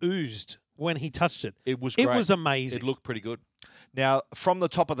thing oozed when he touched it. It was great. It was amazing. It looked pretty good. Now, from the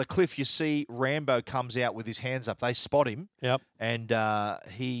top of the cliff, you see Rambo comes out with his hands up. They spot him. Yep. And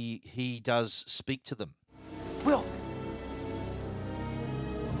he does speak to them. Will.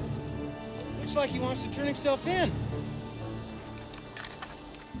 Looks like he wants to turn himself in.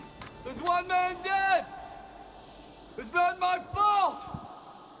 There's one man dead. It's not my fault.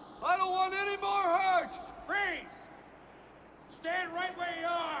 I don't want any more hurt. Freeze! Stand right where you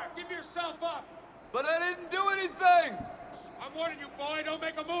are. Give yourself up. But I didn't do anything. I'm warning you, boy. Don't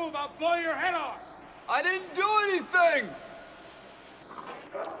make a move. I'll blow your head off. I didn't do anything.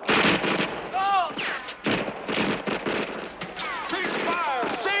 Oh! Cease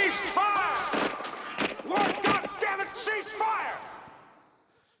fire! Cease fire! What? God damn it! Cease fire!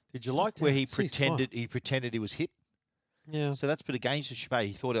 Did you like where he pretended he was hit? Yeah. So that's a bit of games with Chappelle.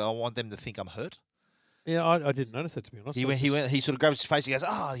 He thought, I want them to think I'm hurt. Yeah, I didn't notice that, to be honest. He sort of grabs his face. He goes,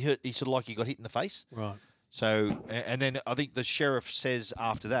 he hurt. He sort of like he got hit in the face. Right. So, and then I think the sheriff says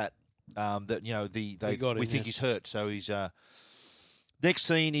after that that we think he's hurt. So he's next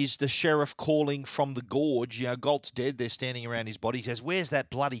scene is the sheriff calling from the gorge. Galt's dead. They're standing around his body. He says, "Where's that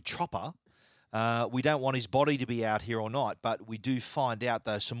bloody chopper? We don't want his body to be out here all night, but we do find out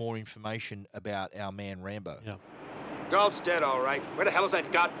though some more information about our man Rambo." Yeah. Galt's dead, all right. Where the hell is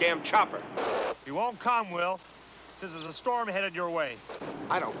that goddamn chopper? He won't come, Will. Says there's a storm headed your way.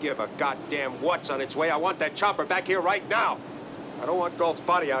 I don't give a goddamn what's on its way. I want that chopper back here right now. I don't want Galt's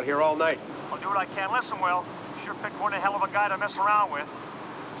body out here all night. I'll do what I can. Listen, Will, you sure picked one hell of a guy to mess around with.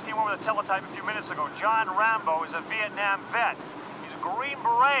 This came over the teletype a few minutes ago. John Rambo is a Vietnam vet. He's a Green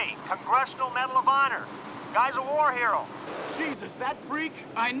Beret, Congressional Medal of Honor. Guy's a war hero. Jesus, that freak?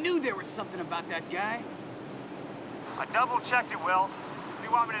 I knew there was something about that guy. I double-checked it, Will. What do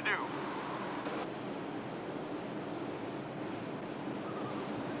you want me to do?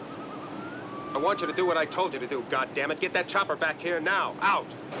 I want you to do what I told you to do, goddammit. Get that chopper back here now. Out.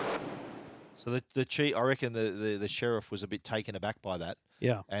 So the chief, I reckon the sheriff was a bit taken aback by that.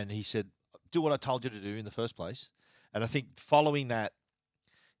 Yeah. And he said, "Do what I told you to do in the first place." And I think following that,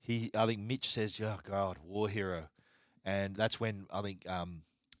 I think Mitch says, "Oh God, war hero," and that's when I think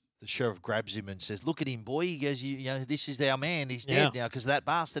the sheriff grabs him and says, "Look at him, boy." He goes, "This is our man. He's dead now because that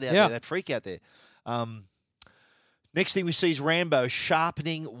bastard out there, that freak out there." Next thing we see is Rambo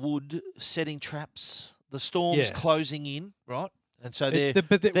sharpening wood, setting traps. The storm's closing in, right? And so they're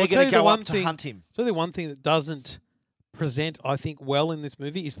going to go up to hunt him. So the one thing that doesn't present, I think, well in this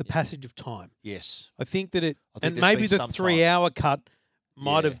movie is the passage of time. Yes. I think that and there's maybe been the some 3-hour cut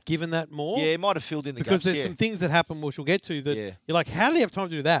might have given that more. Yeah, it might have filled in the because gaps. there's some things that happen, which we'll get to, that you're like, how do you have time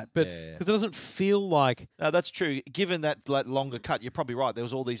to do that? But because it doesn't feel like... No, that's true. Given that longer cut, you're probably right. There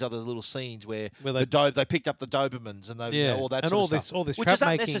was all these other little scenes where they picked up the Dobermans and all that and sort all of this, stuff. all this which trap is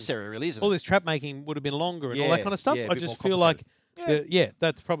making, unnecessary, really, isn't all it? this trap making would have been longer and all that kind of stuff. a I bit just more feel like, complicated.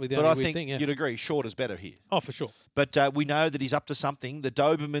 that's probably the But only I weird think thing. Yeah. you'd agree, short is better here. Oh, for sure. But we know that he's up to something. The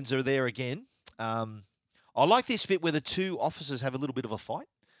Dobermans are there again. I like this bit where the two officers have a little bit of a fight.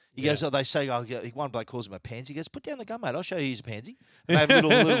 He goes, they say, one bloke calls him a pansy. He goes, "Put down the gun, mate. I'll show you he's a pansy." And they have a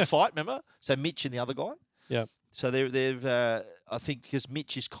little fight, remember? So Mitch and the other guy. Yeah. So they've I think because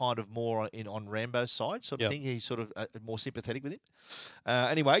Mitch is kind of more on Rambo's side sort of thing. He's sort of more sympathetic with him.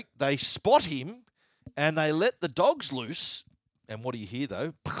 Anyway, they spot him and they let the dogs loose. And what do you hear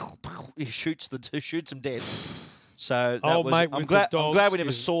though? He shoots them dead. So I'm glad we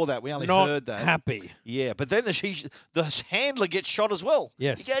never saw that. We only heard that. Happy. Yeah, but then the handler gets shot as well.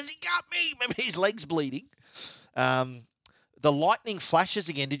 Yes. He goes, "He got me." Remember, his leg's bleeding. The lightning flashes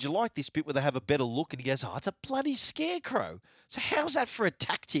again. Did you like this bit where they have a better look? And he goes, "Oh, it's a bloody scarecrow." So how's that for a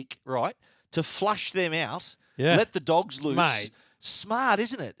tactic, right? To flush them out, let the dogs loose. Mate. Smart,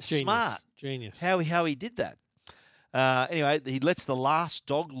 isn't it? Genius. Smart. Genius. How he did that. Anyway, he lets the last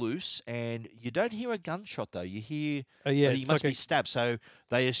dog loose, and you don't hear a gunshot, though. You hear that he must be stabbed, so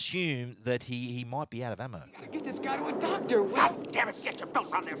they assume that he might be out of ammo. Get this guy to a doctor, Will. Oh, damn it, get your belt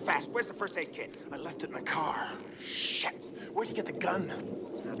around there fast. Where's the first aid kit? I left it in the car. Shit. Where'd you get the gun?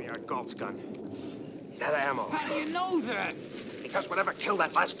 That'd be our Galt's gun. He's out of ammo. How do you know that? Because whatever killed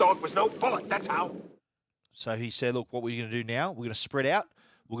that last dog was no bullet, that's how. So he said, "Look, what we're going to do now, we're going to spread out.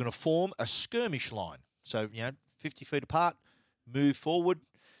 We're going to form a skirmish line. So, 50 feet apart, move forward."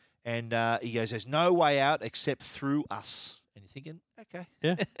 And he goes, "There's no way out except through us." And you're thinking, okay.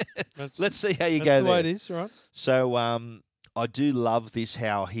 Yeah. Let's see how you go there. That's the way it is, right? So I do love this,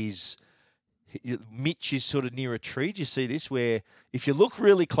 how Mitch is sort of near a tree. Do you see this? Where if you look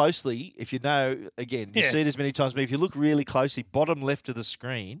really closely, if you know, again, you see it as many times, but if you look really closely, bottom left of the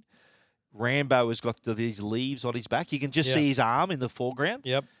screen, Rambo has got these leaves on his back. You can just see his arm in the foreground.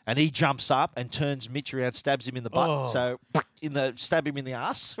 Yep. And he jumps up and turns Mitch around, stabs him in the butt. Oh. So stab him in the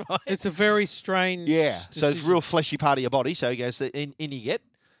ass. Right? It's a very strange. Yeah. So it's a decision. real fleshy part of your body. So he goes in you get.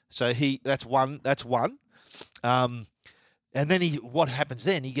 So that's one. And then what happens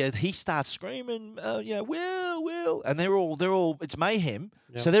then? He starts screaming, Will, and they're all, it's mayhem.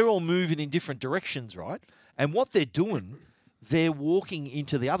 Yep. So they're all moving in different directions, right? And what they're doing, they're walking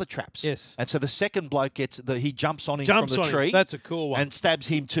into the other traps. Yes. And so the second bloke he jumps on him from the tree. That's a cool one. And stabs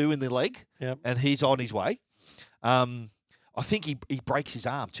him too in the leg. Yep. And he's on his way. I think he breaks his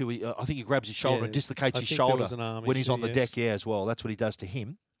arm too. I think he grabs his shoulder and dislocates his shoulder when he's on the deck. Yeah, as well. That's what he does to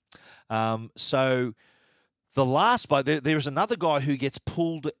him. So the last bloke, there is another guy who gets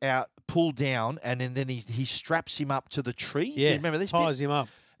pulled down, and then he straps him up to the tree. Yeah, you remember this? ties him up.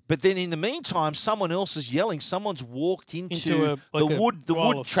 But then in the meantime, someone else is yelling. Someone's walked into the wood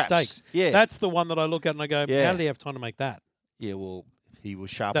traps. Stakes. Yeah, that's the one that I look at and I go, how did he have time to make that? Yeah, well, he was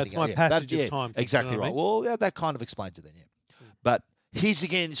sharpening. That's my passage of time. Exactly you know right. what I mean? Well, that kind of explains it then. Yeah, but he's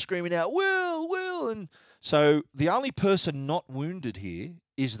again screaming out, "Will!" And so the only person not wounded here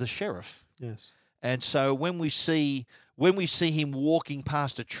is the sheriff. Yes. And so when we see him walking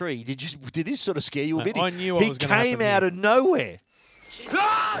past a tree, did this sort of scare you a bit? I knew what was going to happen. He came out of nowhere.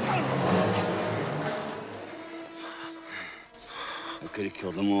 I could have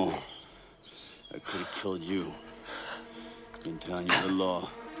killed them all. I could have killed you. In town, you're the law.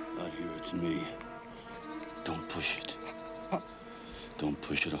 Out here, it's me. Don't push it. Don't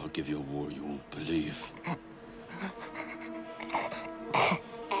push it, I'll give you a war you won't believe.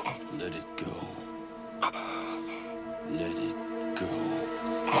 Let it go. Let it go.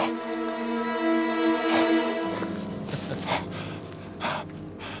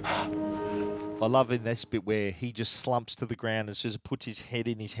 I love in this bit where he just slumps to the ground and just puts his head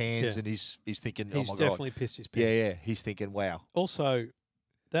in his hands and he's thinking, oh my God. He's definitely pissed his pants. Yeah, he's thinking, wow. Also,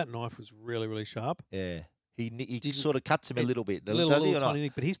 that knife was really, really sharp. Yeah. He sort of cuts him a little bit. Little tiny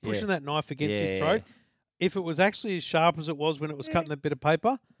nick, but he's pushing that knife against his throat. If it was actually as sharp as it was when it was cutting that bit of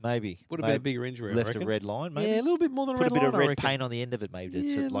paper, maybe would have been a bigger injury. Left I reckon. a red line, maybe. Yeah, a little bit more than a red line. Put a bit of I red reckon. paint on the end of it,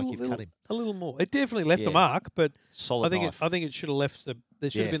 maybe. Like you've cut him. A little more. It definitely left a mark, but solid I knife. think it should have left. There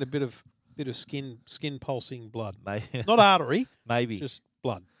should have been a bit of skin pulsing blood, Maybe. not artery, maybe just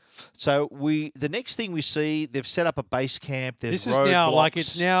blood. So the next thing we see, they've set up a base camp. There's This is now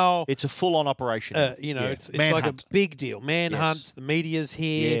roadblocks. It's a full-on operation. It's like a big deal. Manhunt. Yes. The media's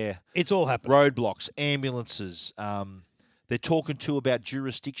here. Yeah, it's all happening. Roadblocks, ambulances. They're talking about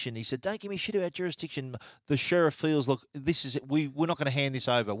jurisdiction. He said, "Don't give me shit about jurisdiction." The sheriff feels, look, this is it. We're not going to hand this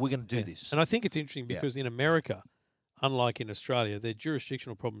over. We're going to do this. And I think it's interesting because in America, unlike in Australia, their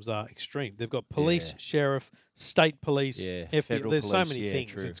jurisdictional problems are extreme. They've got police, sheriff, state police, FBI. Federal There's so police. many Yeah,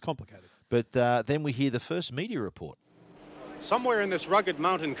 things. true. It's complicated. But then we hear the first media report. Somewhere in this rugged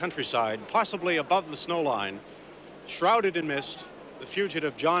mountain countryside, possibly above the snow line, shrouded in mist, the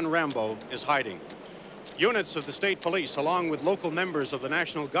fugitive John Rambo is hiding. Units of the state police, along with local members of the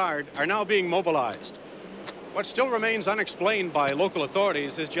National Guard, are now being mobilized. What still remains unexplained by local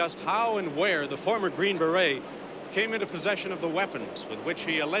authorities is just how and where the former Green Beret came into possession of the weapons with which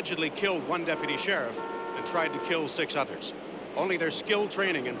he allegedly killed one deputy sheriff and tried to kill 6 others. Only their skilled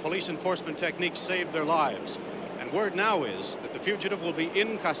training and police enforcement techniques saved their lives. And word now is that the fugitive will be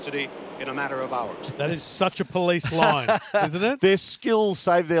in custody in a matter of hours. That is such a police line, isn't it? Their skills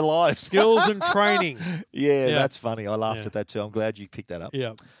save their lives. Skills and training. Yeah, that's funny. I laughed at that too. I'm glad you picked that up.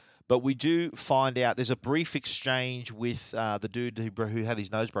 Yeah. But we do find out there's a brief exchange with the dude who had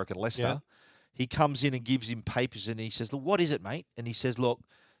his nose broken, Lester. Yeah. He comes in and gives him papers and he says, look, what is it, mate? And he says, look,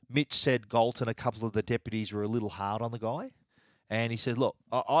 Mitch said Galt and a couple of the deputies were a little hard on the guy. And he says, look,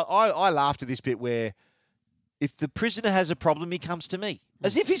 I laughed at this bit where if the prisoner has a problem, he comes to me.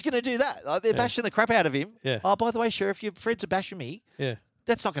 As if he's going to do that. Like they're bashing the crap out of him. Yeah. Oh, by the way, Sheriff, your friends are bashing me. Yeah.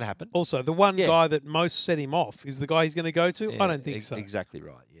 That's not going to happen. Also, the one guy that most set him off is the guy he's going to go to? Yeah, I don't think so. Exactly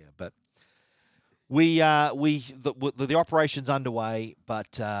right, yeah. But the operation's underway,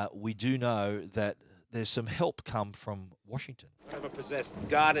 but we do know that there's some help come from Washington. Whatever possessed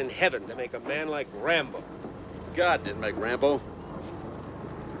God in heaven to make a man like Rambo? God didn't make Rambo.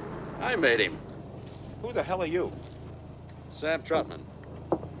 I made him. Who the hell are you? Sam Trotman.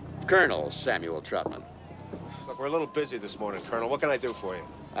 Colonel Samuel Trotman. Look, we're a little busy this morning, Colonel. What can I do for you?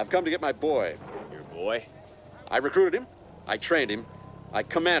 I've come to get my boy. Your boy? I recruited him. I trained him. I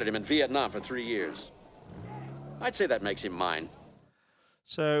commanded him in Vietnam for 3 years. I'd say that makes him mine.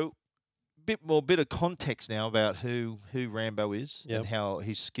 So, bit of context now about who Rambo is and how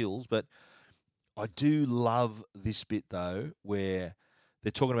his skills. But I do love this bit though, where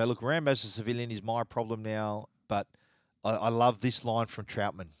they're talking about, look, Rambo's a civilian. He's my problem now. But I love this line from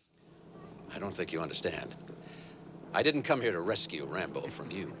Troutman. I don't think you understand. I didn't come here to rescue Rambo from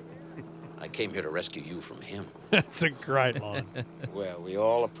you. I came here to rescue you from him. That's a great line. Well, we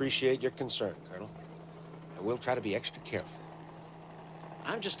all appreciate your concern, Colonel. And we'll try to be extra careful.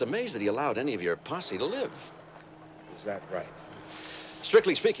 I'm just amazed that he allowed any of your posse to live. Is that right?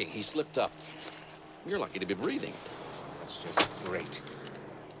 Strictly speaking, he slipped up. You're lucky to be breathing. That's just great.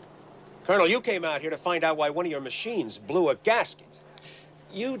 Colonel, you came out here to find out why one of your machines blew a gasket.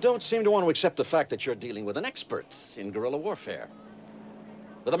 You don't seem to want to accept the fact that you're dealing with an expert in guerrilla warfare.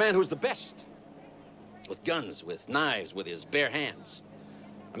 With a man who's the best. With guns, with knives, with his bare hands.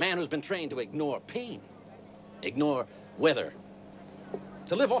 A man who's been trained to ignore pain, ignore weather,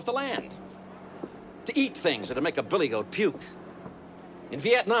 to live off the land, to eat things that'll make a billy goat puke. In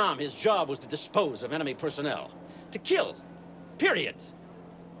Vietnam, his job was to dispose of enemy personnel, to kill, period.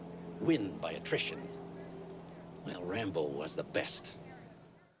 Win by attrition. Well, Rambo was the best.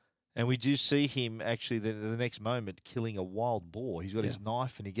 And we do see him actually the next moment killing a wild boar. He's got his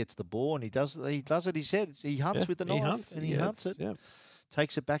knife and he gets the boar and he does what he said. He hunts with the knife and he hunts it. Yeah.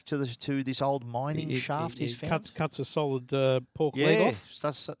 Takes it back to this old mining shaft he's found. Cuts a solid pork leg off.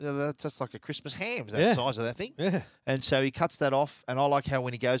 That's like a Christmas ham, that size of that thing. Yeah. And so he cuts that off. And I like how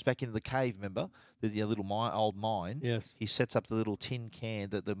when he goes back into the cave, remember, the little old mine, yes, he sets up the little tin can,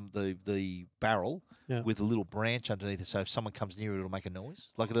 the barrel with a little branch underneath it. So if someone comes near it, it'll make a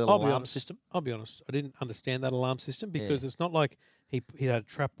noise, like a little alarm system. I'll be honest, I didn't understand that alarm system because it's not like he had a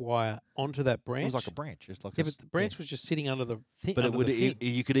trap wire onto that branch. It was like a branch. It's like but the branch was just sitting under the thing. But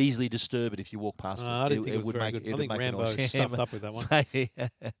you could easily disturb it if you walk past it. I didn't think it was very good. I think Rambo stuffed up with that one.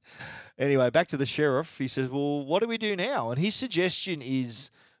 Anyway, back to the sheriff. He says, well, what do we do now? And his suggestion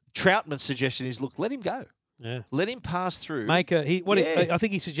is, Troutman's suggestion is, look, let him go. Yeah. Let him pass through. I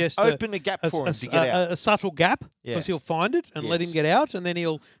think he suggests open a gap for him to get out. A subtle gap, because he'll find it and let him get out, and then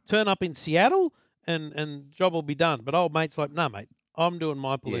he'll turn up in Seattle and job will be done. But old mate's like, no, mate, I'm doing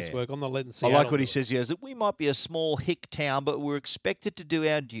my police work. I'm not letting Seattle. I like what he says. He goes, we might be a small hick town, but we're expected to do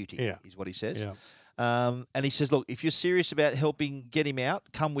our duty, is what he says. Yeah. And he says, look, if you're serious about helping get him out,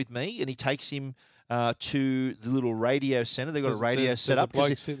 come with me. And he takes him to the little radio center. They've got a radio set up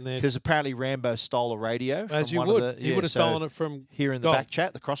because apparently Rambo stole a radio. As you would. He would have stolen it from here in the back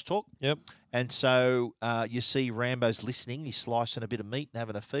chat, the crosstalk. Yep. And so you see Rambo's listening. He's slicing a bit of meat and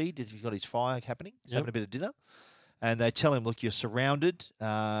having a feed. He's got his fire happening. He's having a bit of dinner. And they tell him, look, you're surrounded.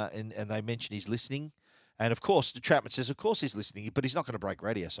 And they mention he's listening. And, of course, the Troutman says, of course he's listening, but he's not going to break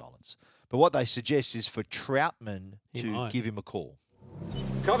radio silence. But what they suggest is for Troutman to give him a call.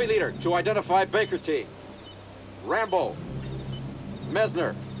 Covey leader to identify Baker T. Rambo,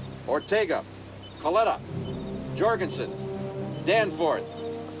 Mesner, Ortega, Coletta, Jorgensen, Danforth,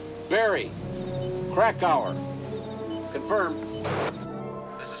 Barry, Krakauer. Confirmed.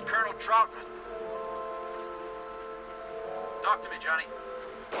 This is Colonel Troutman. Talk to me, Johnny.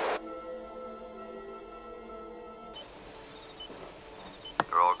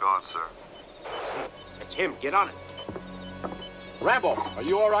 They're all gone, sir. It's him. Get on it. Rambo, are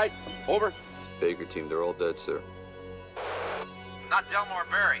you all right? Over. Baker team, they're all dead, sir. Not Delmore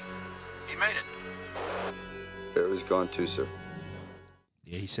Barry. He made it. Barry's gone too, sir.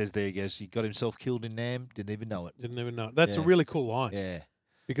 Yeah, he says there, he goes, he got himself killed in Nam, didn't even know it. Didn't even know it. That's a really cool line. Yeah.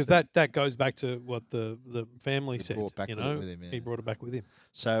 Because that goes back to what the family said. Brought back with him, yeah. He brought it back with him.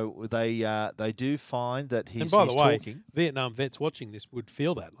 So they do find that he's, and by the way, talking. Vietnam vets watching this would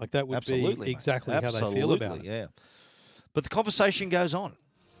feel that. Like that would be exactly how they feel about it. Yeah. But the conversation goes on.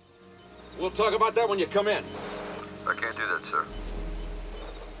 We'll talk about that when you come in. I can't do that, sir.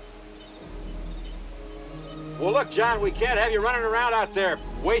 Well, look, John, we can't have you running around out there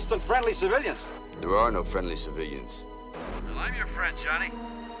wasting friendly civilians. There are no friendly civilians. Well, I'm your friend, Johnny.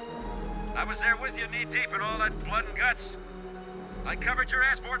 I was there with you knee-deep in all that blood and guts. I covered your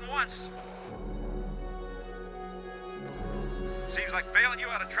ass more than once. Seems like bailing you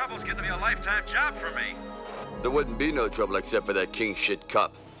out of trouble is getting to be a lifetime job for me. There wouldn't be no trouble except for that king shit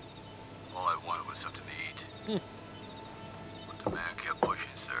cup. All I wanted was something to eat. But the man kept pushing,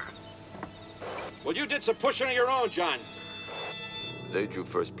 sir. Well, you did some pushing of your own, John. They drew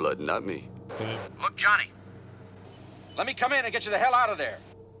first blood, not me. Look, Johnny. Let me come in and get you the hell out of there.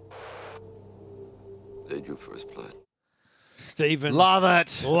 They drew first blood. Stephen. Love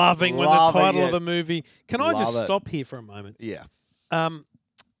it. Loving when the title of the movie. Can I just stop here for a moment? Yeah.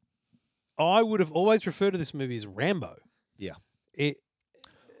 I would have always referred to this movie as Rambo. Yeah.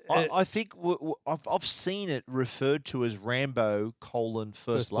 I I think I've seen it referred to as Rambo :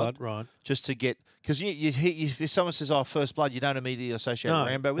 First Blood, right? Just to get because if someone says First Blood, you don't immediately associate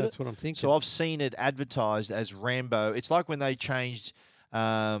Rambo with that's it. what I'm thinking. So I've seen it advertised as Rambo. It's like when they changed.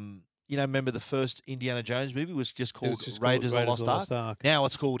 Remember the first Indiana Jones movie was just called Raiders of the Lost Ark. Now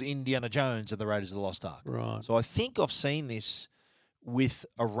it's called Indiana Jones and the Raiders of the Lost Ark. Right. So I think I've seen this with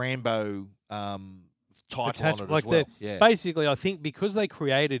a Rambo title on it as well. Yeah. Basically, I think because they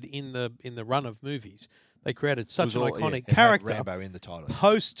created in the run of movies, they created such an iconic it had character. Rambo in the title.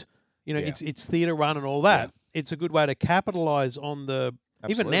 Post, its theater run and all that. It's a good way to capitalize on the.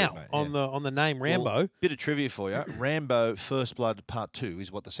 Absolutely, even now mate, on the name Rambo. Well, bit of trivia for you: Rambo: First Blood Part 2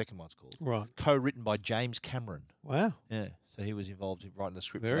 is what the second one's called. Right. Co-written by James Cameron. Wow. Yeah. So he was involved in writing the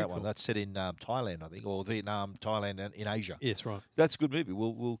script Very for that one. cool. That's set in Thailand, I think, or Vietnam, Thailand, and in Asia. Yes, right. That's a good movie.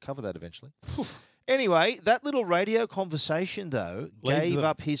 We'll cover that eventually. Anyway, that little radio conversation though gave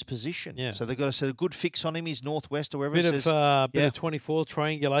up his position. Yeah. So they've got a good fix on him. He's northwest or wherever. Bit it of says, bit of 24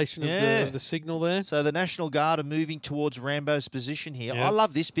 triangulation of the signal there. So the National Guard are moving towards Rambo's position here. Yeah. I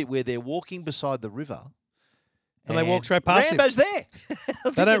love this bit where they're walking beside the river. And they walk straight past Rambo's him.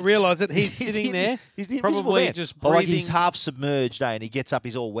 there. They don't realise it. He's sitting there. He's the invisible probably man. just Or breathing. like he's half submerged, and he gets up,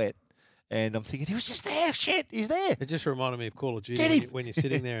 he's all wet. And I'm thinking, he was just there. Shit, he's there. It just reminded me of Call of Duty Get him. when you're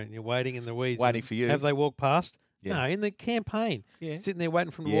sitting there and you're waiting in the weeds. Waiting and for you. Have they walked past? Yeah. No, in the campaign. Yeah. Sitting there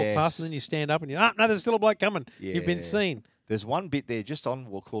waiting for them to walk past, Yes. and then you stand up and no, there's still a bloke coming. You've been Yeah. seen. There's one bit there, just on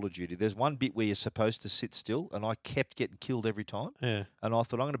Call of Duty, there's one bit where you're supposed to sit still, and I kept getting killed every time. Yeah. And I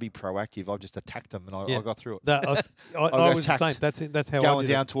thought, I'm going to be proactive. I just attacked them, and I Yeah. got through it. That, I was the same. That's how I Going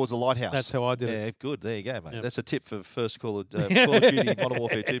did down it. towards the lighthouse. That's how I did it. Yeah, good. There you go, mate. Yep. That's a tip for first Call of Duty Modern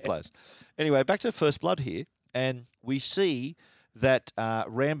Warfare 2 players. Anyway, back to First Blood here, and we see that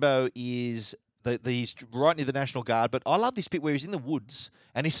Rambo is... He's right near the National Guard, but I love this bit where he's in the woods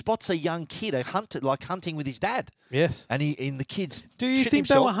and he spots a young kid, hunting with his dad. Yes. And the kids. Do you shitting think they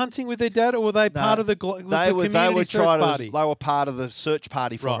himself. were hunting with their dad, or were they part of the community search party? They were part of the search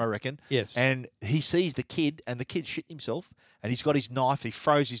party for him, Right. I reckon. Yes. And he sees the kid, and the kid shit himself, and he's got his knife. He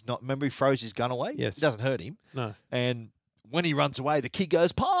froze his knife. Remember, he froze his gun away. Yes. It doesn't hurt him. No. And when he runs away, the kid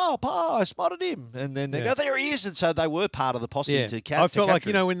goes, "Pa, I spotted him." And then they go, "There he is!" And so they were part of the posse to capture. I felt like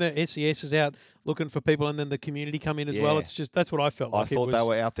when the SES is out looking for people, and then the community come in as well. It's just that's what I felt like. I thought they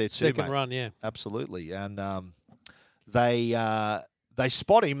were out there too, second mate. run, yeah, absolutely. And they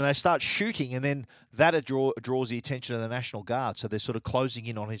spot him and they start shooting, and then that draws the attention of the National Guard. So they're sort of closing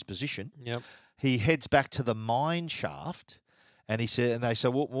in on his position. Yep. He heads back to the mine shaft, and they say,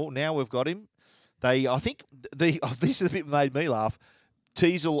 "Well, now we've got him." I think this is the bit that made me laugh.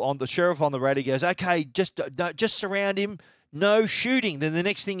 Teasel the sheriff on the radio goes, "Okay, just surround him. No shooting." Then the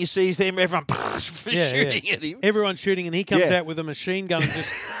next thing you see is everyone shooting at him. Everyone's shooting, and he comes out with a machine gun and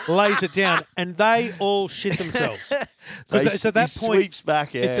just lays it down, and they all shit themselves. It's at that point. Sweeps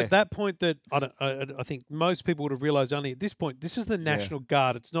back. Yeah. It's at that point that I think most people would have realised only at this point. This is the National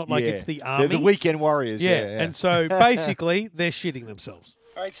Guard. It's not like it's the army. They're the weekend warriors. Yeah. And so basically they're shitting themselves.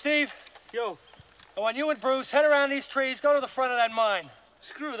 All right, Steve. Yo. I want you and Bruce head around these trees. Go to the front of that mine.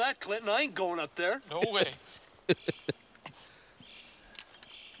 Screw that, Clinton. I ain't going up there. No way.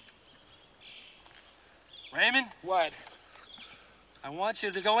 Raymond? What? I want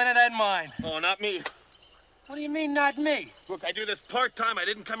you to go into that mine. Oh, not me. What do you mean, not me? Look, I do this part-time. I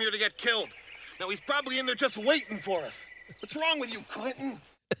didn't come here to get killed. Now, he's probably in there just waiting for us. What's wrong with you, Clinton?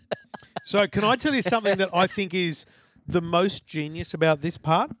 So can I tell you something that I think is the most genius about this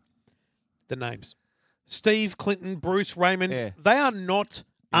part? The names. Steve, Clinton, Bruce, Raymond, they are not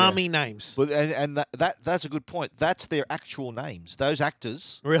army names. But and that's a good point. That's their actual names. Those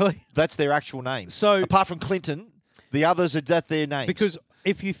actors. Really? That's their actual names. So apart from Clinton, the others that's their names. Because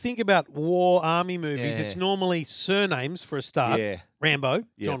if you think about war army movies, it's normally surnames for a start. Yeah. Rambo,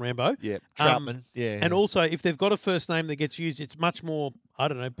 John Rambo. Yeah. Troutman. And also, if they've got a first name that gets used, it's much more, I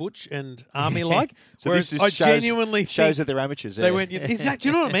don't know, butch and army-like. So Whereas this I shows, genuinely shows think that they're amateurs. they went, is that, do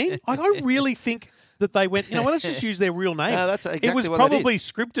you know what I mean? Like, I really think that they went, let's just use their real names. No, that's exactly it was what they probably did.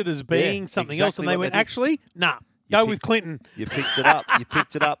 scripted as being something else, and exactly they what went, they did. actually, nah, go with Clinton. You picked it up. You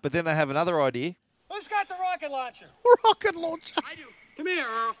picked it up. But then they have another idea. Who's got the rocket launcher? Rocket launcher. I do. Come here,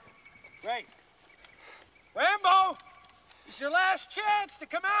 Earl. Great. Rambo, it's your last chance to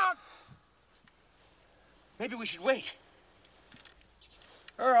come out. Maybe we should wait.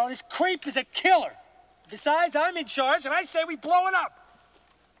 Earl, this creep is a killer. Besides, I'm in charge, and I say we blow it up.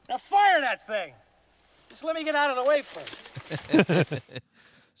 Now fire that thing. Just let me get out of the way first.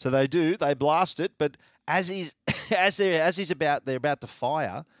 So they do. They blast it. But as they're about to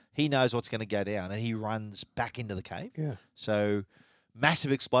fire, he knows what's going to go down, and he runs back into the cave. Yeah. So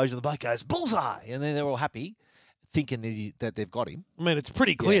massive explosion. The bloke goes, bullseye, and then they're all happy, thinking that they've got him. I mean, it's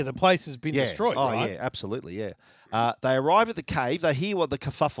pretty clear the place has been destroyed, Oh, right? yeah, absolutely, yeah. They arrive at the cave. They hear what the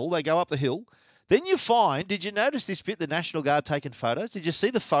kerfuffle. They go up the hill. Then you find, did you notice this bit, the National Guard taking photos? Did you see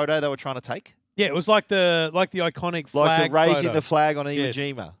the photo they were trying to take? Yeah, it was like the iconic flag Like the raising photo. the flag on Iwo Yes.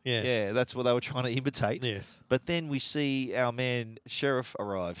 Jima. Yeah. That's what they were trying to imitate. Yes. But then we see our man, Sheriff,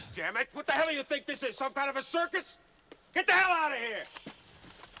 arrive. Damn it! What the hell do you think this is? Some kind of a circus? Get the hell out of here!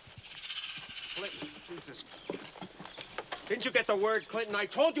 Clinton, Jesus. Didn't you get the word, Clinton? I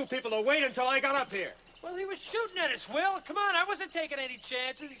told you people to wait until I got up here. Well, he was shooting at us, Will. Come on, I wasn't taking any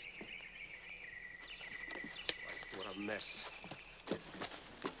chances. Christ, what a mess. We're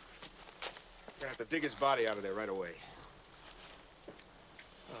gonna have to dig his body out of there right away.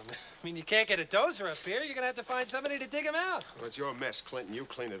 I mean, you can't get a dozer up here. You're gonna have to find somebody to dig him out. Well, it's your mess, Clinton. You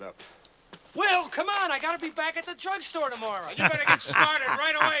clean it up. Will, come on. I gotta be back at the drugstore tomorrow. You better get started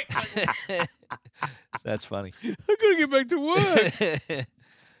right away, Clinton. That's funny. I gotta get back to work.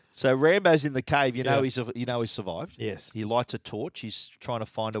 So Rambo's in the cave. You know Yeah. he's survived. Yes. He lights a torch. He's trying to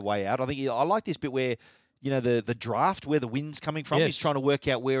find a way out. I like this bit where the draft, where the wind's coming from. Yes. He's trying to work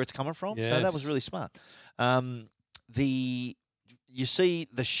out where it's coming from. So that Yes. was really smart. You see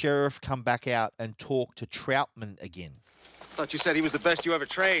the sheriff come back out and talk to Troutman again. Thought you said he was the best you ever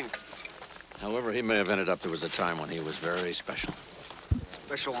trained. However he may have ended up, there was a time when he was very special.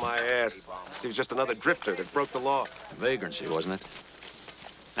 Special my ass. He was just another drifter that broke the law. Vagrancy, wasn't it?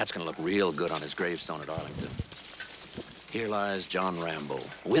 That's gonna look real good on his gravestone at Arlington. Here lies John Rambo,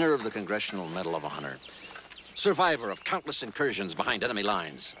 winner of the Congressional Medal of Honor, survivor of countless incursions behind enemy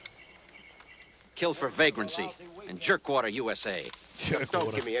lines, killed for vagrancy in Jerkwater, USA.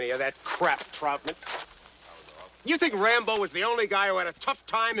 Don't give me any of that crap, Troutman. You think Rambo was the only guy who had a tough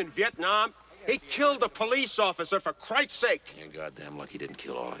time in Vietnam? He killed a police officer, for Christ's sake. You're goddamn lucky he didn't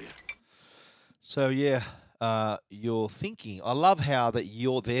kill all of you. So you're thinking. I love how they're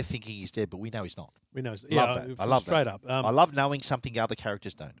thinking he's dead, but we know he's not. We know. Love that. I love straight that. up. I love knowing something other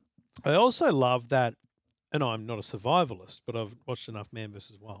characters don't. I also love that, and I'm not a survivalist, but I've watched enough Man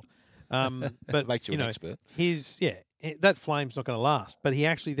vs. Wild. But Makes you an expert. That flame's not going to last. But he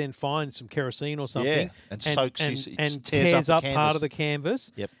actually then finds some kerosene or something, and soaks and tears up the part canvas. of the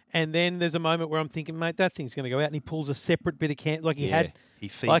canvas. Yep. And then there's a moment where I'm thinking, mate, that thing's going to go out, and he pulls a separate bit of canvas, like he had. He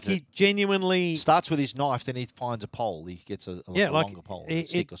feeds like it. he genuinely Starts with his knife, then he finds a pole. He gets a longer pole, a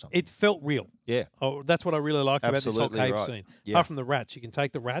stick or something. It felt real. Yeah. Oh, that's what I really liked about this whole Absolutely cave right. scene. Yeah. Apart from the rats, you can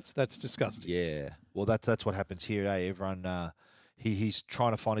take the rats. That's disgusting. Yeah. Well, that's what happens here. Everyone, he's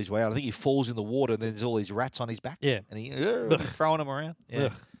trying to find his way out. I think he falls in the water, and then there's all these rats on his back. Yeah. And he's throwing them around. Yeah.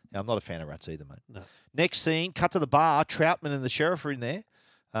 Ugh. Yeah. I'm not a fan of rats either, mate. No. Next scene, cut to the bar. Troutman and the sheriff are in there.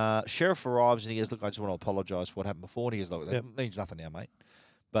 Sheriff arrives and he goes, "Look, I just want to apologise for what happened before." And he goes, "Look, that means nothing now, mate."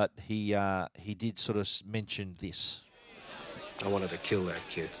 But he did sort of mention this. I wanted to kill that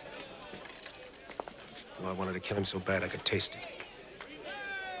kid. Well, I wanted to kill him so bad I could taste it.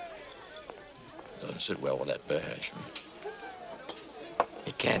 Doesn't sit well with that badge.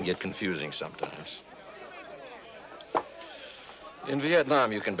 It can get confusing sometimes. In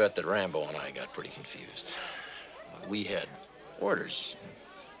Vietnam, you can bet that Rambo and I got pretty confused. We had orders.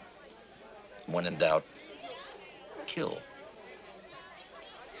 When in doubt, kill.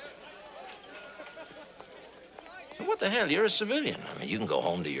 What the hell? You're a civilian. I mean, you can go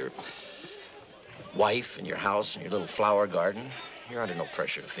home to your wife and your house and your little flower garden. You're under no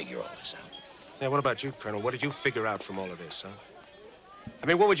pressure to figure all this out. Yeah, what about you, Colonel? What did you figure out from all of this, huh? I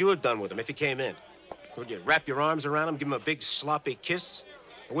mean, what would you have done with him if he came in? Would you wrap your arms around him, give him a big sloppy kiss?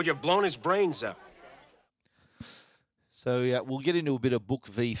 Or would you have blown his brains out? So we'll get into a bit of book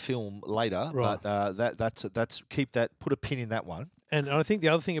v film later, Right. but that's keep that, put a pin in that one. And I think the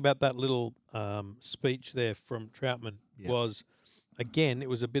other thing about that little speech there from Troutman was, again, it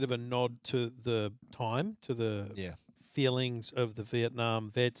was a bit of a nod to the time, to the feelings of the Vietnam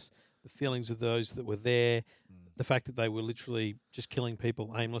vets, the feelings of those that were there, the fact that they were literally just killing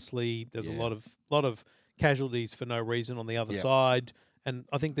people aimlessly. There's a lot of casualties for no reason on the other side. And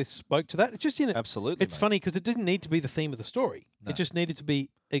I think this spoke to that. It's just absolutely. It's funny because it didn't need to be the theme of the story. No. It just needed to be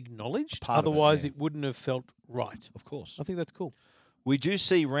acknowledged. Part of it, Otherwise, yeah. it wouldn't have felt right. Of course. I think that's cool. We do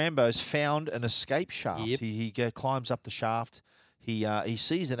see Rambo's found an escape shaft. Yep. He climbs up the shaft. He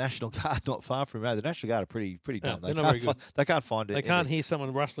sees the National Guard not far from him. The National Guard are pretty dumb. they're not very good. They can't find it. They can't hear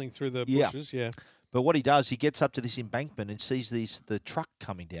someone rustling through the bushes. Yeah. But what he does, he gets up to this embankment and sees the truck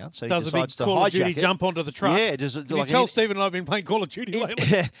coming down. So he Does a big decides to Call of hijack Duty it. jump onto the truck. Yeah, Can you tell Stephen and I have been playing Call of Duty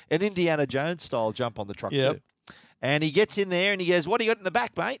lately? an Indiana Jones style jump on the truck Yep. too. And he gets in there and he goes, "What do you got in the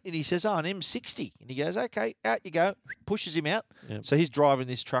back, mate?" And he says, "Oh, an M60." And he goes, "Okay, out you go." Pushes him out. Yep. So he's driving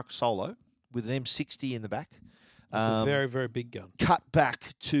this truck solo with an M60 in the back. It's a very, very big gun. Cut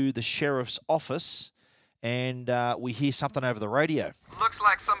back to the sheriff's office, and we hear something over the radio. Looks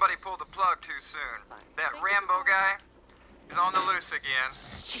like somebody pulled the plug too soon. That Rambo guy is on the loose again.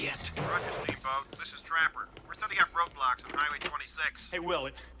 Shit. Roger, Steamboat. This is Trapper. We're setting up roadblocks on Highway 26. Hey, Will,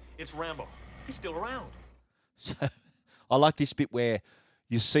 it's Rambo. He's still around. I like this bit where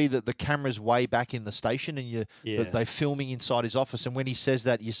you see that the camera's way back in the station and that they're filming inside his office. And when he says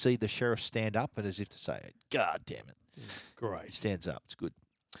that, you see the sheriff stand up and as if to say, "God damn it." Great. He stands up. It's good.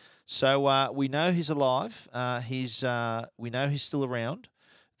 So we know he's alive. We know he's still around.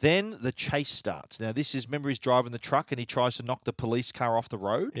 Then the chase starts. Now, remember he's driving the truck and he tries to knock the police car off the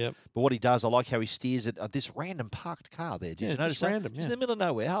road. Yep. But what he does, I like how he steers it at this random parked car there. Did you notice just that? random, Just in the middle of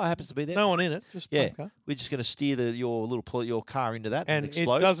nowhere. How it happens to be there? No one in it. Just yeah. car. We're just going to steer your car into that and And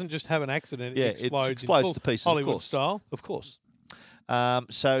explode. it doesn't just have an accident. It explodes, it explodes in to pieces, Hollywood of course. style. Of course.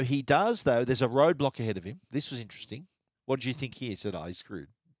 So he does, though. There's a roadblock ahead of him. This was interesting. What did you think here? He said, "Oh, he's screwed."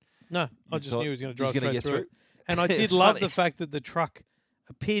 No, I just knew he was going to drive gonna straight get through. through? It. And I did It's love funny. the fact that the truck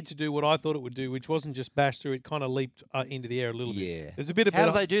appeared to do what I thought it would do, which wasn't just bash through. It kind of leaped into the air a little Yeah. bit. There's a bit of How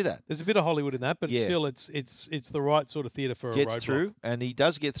do they do that? There's a bit of Hollywood in that, but Yeah. still, it's the right sort of theatre for a Gets roadblock. through, and he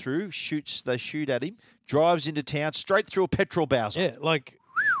does get through. They shoot at him. Drives into town, straight through a petrol bowser. Yeah, like.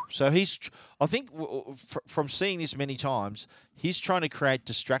 So I think from seeing this many times, he's trying to create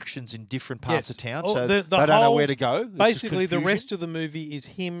distractions in different parts of town, so the they don't know whole- where to go. It's just Basically, the confusion. rest of the movie is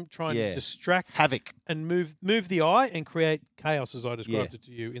him trying to distract, havoc, and move the eye and create chaos, as I described it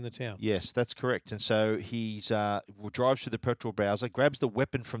to you in the town. Yes, that's correct. And so he's drives through the petrol browser, grabs the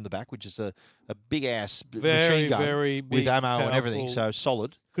weapon from the back, which is a big ass machine gun very with big, ammo and everything. powerful- So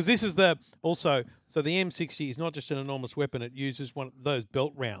solid. Because this is so the M60 is not just an enormous weapon; it uses one of those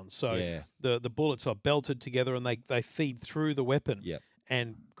belt rounds. So Yeah. the bullets are belted together and they feed through the weapon. Yep.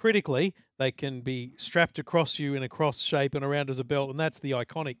 And critically, they can be strapped across you in a cross shape and around as a belt, and that's the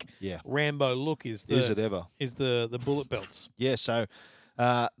iconic Rambo look. Is it ever? Is the bullet belts? Yeah, so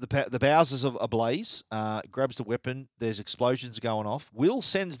the Bowser's ablaze, grabs the weapon. There's explosions going off. Will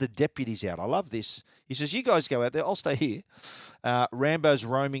sends the deputies out. I love this. He says, "You guys go out there. I'll stay here." Rambo's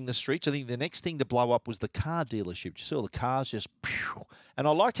roaming the streets. I think the next thing to blow up was the car dealership. You saw all the cars just... Pew, and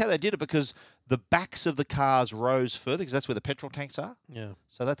I liked how they did it because the backs of the cars rose further because that's where the petrol tanks are. Yeah.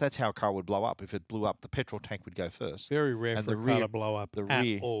 So that's how a car would blow up. If it blew up, the petrol tank would go first. Very rare and for the a car rear, to blow up the at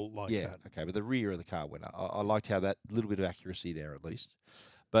rear, all like that. Okay, but the rear of the car went up. I liked how that little bit of accuracy there at least.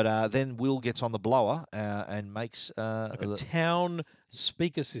 But then Will gets on the blower and makes a town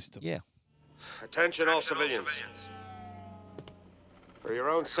speaker system. Yeah. Attention all civilians. For your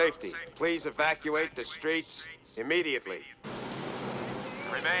own safety, please evacuate the streets immediately.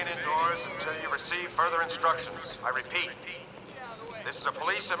 Remain indoors until you receive further instructions. I repeat, this is a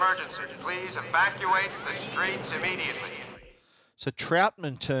police emergency. Please evacuate the streets immediately. So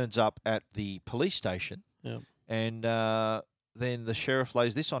Troutman turns up at the police station, and then the sheriff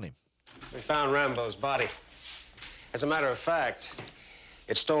lays this on him. We found Rambo's body. As a matter of fact,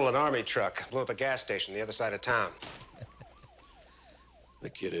 it stole an army truck, blew up a gas station the other side of town. The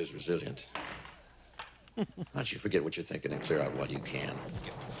kid is resilient. Why don't you forget what you're thinking and clear out what you can?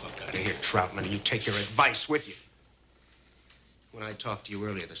 Get the fuck out of here, Troutman, and you take your advice with you. When I talked to you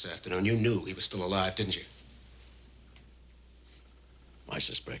earlier this afternoon, you knew he was still alive, didn't you? I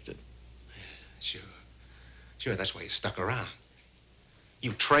suspected. Sure. Sure, that's why you stuck around.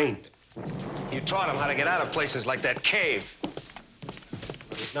 You trained him. You taught him how to get out of places like that cave.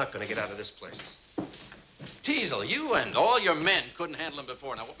 But he's not gonna get out of this place. Teasel, you and all your men couldn't handle him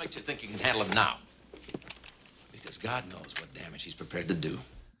before. Now, what makes you think you can handle him now? Because God knows what damage he's prepared to do.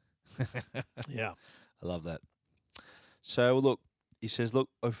 Yeah. I love that. So, look, he says, look,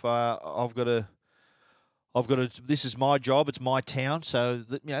 if I've got to, this is my job, it's my town, so,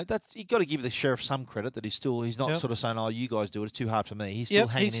 that, that's, you've got to give the sheriff some credit that he's not sort of saying, oh, you guys do it, it's too hard for me. He's still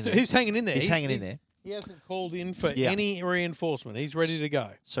hanging in there. He's hanging in there. He's hanging in there. He hasn't called in for any reinforcement. He's ready to go.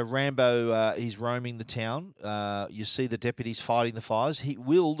 So Rambo, he's roaming the town. You see the deputies fighting the fires.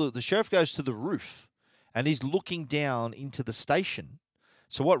 The sheriff goes to the roof, and he's looking down into the station.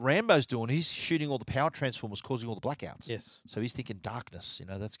 So what Rambo's doing, he's shooting all the power transformers, causing all the blackouts. Yes. So he's thinking darkness,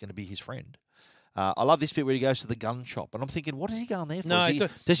 that's going to be his friend. I love this bit where he goes to the gun shop, and I'm thinking, what is he going there for? No,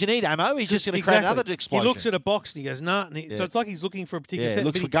 does he need ammo? He's just going to create another explosion. He looks at a box and he goes, nah. So it's like he's looking for a particular set. He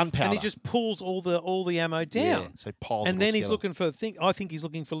looks for gunpowder. And he just pulls all the ammo down. Yeah, so he piles and it then all he's together. looking for, I think he's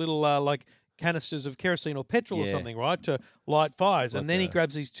looking for little, like, canisters of kerosene or petrol or Yeah. something, right, to light fires. Like And then he a-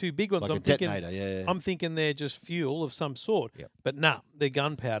 grabs these two big ones. like a detonator, yeah. I'm thinking they're just fuel of some sort. Yep. But nah, they're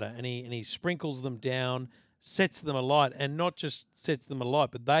gunpowder, and he sprinkles them down, sets them alight, and not just sets them alight,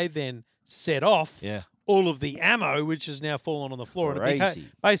 but they then set off Yeah. all of the ammo, which has now fallen on the floor, and it Crazy.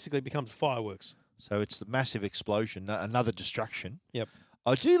 basically becomes fireworks. So it's the massive explosion, another destruction. Yep.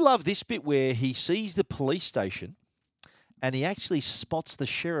 I do love this bit where he sees the police station and he actually spots the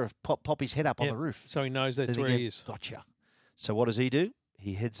sheriff pop his head up on Yep. the roof. So he knows that's So where they he go, is. Gotcha. So what does he do?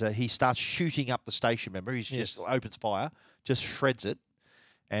 He starts shooting up the station. Remember, he Yes. just opens fire, just shreds it,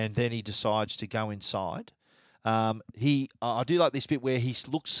 and then he decides to go inside. I do like this bit where he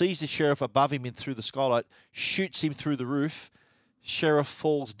sees the sheriff above him through the skylight, shoots him through the roof. Sheriff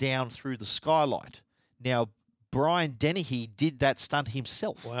falls down through the skylight. Now, Brian Dennehy did that stunt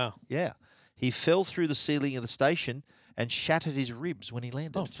himself. Wow. Yeah. He fell through the ceiling of the station and shattered his ribs when he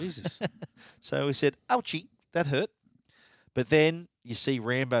landed. Oh, Jesus. So he said, ouchie, that hurt. But then you see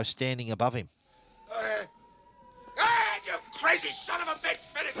Rambo standing above him. You crazy son of a bitch!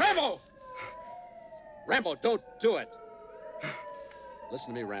 Finish Rambo! Rambo, don't do it.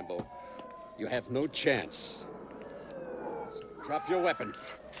 Listen to me, Rambo. You have no chance. So drop your weapon.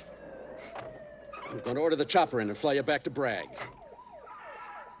 I'm going to order the chopper in and fly you back to Bragg.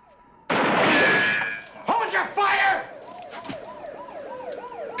 Hold your fire!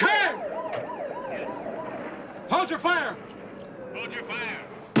 Ken! Hold your fire! Hold your fire.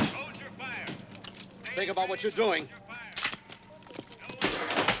 Think about what you're doing.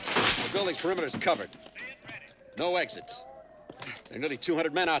 The building's perimeter is covered. No exit. There are nearly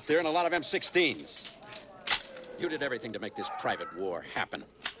 200 men out there and a lot of M16s. You did everything to make this private war happen.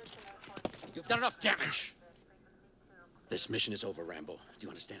 You've done enough damage. This mission is over, Rambo. Do you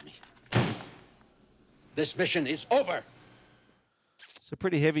understand me? This mission is over. So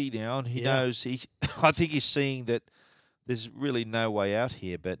pretty heavy now, and he knows I think he's seeing that there's really no way out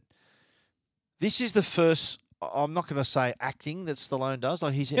here. But this is the first. I'm not going to say acting that Stallone does.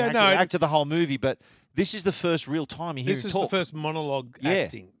 Like he's acted the whole movie, but this is the first real time you hear This him is talk. the first monologue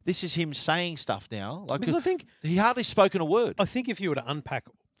acting. This is him saying stuff now. Like Because I think he hardly spoken a word. I think if you were to unpack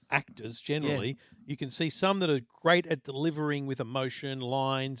actors generally, you can see some that are great at delivering with emotion,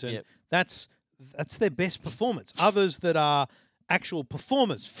 lines, and that's their best performance. Others that are actual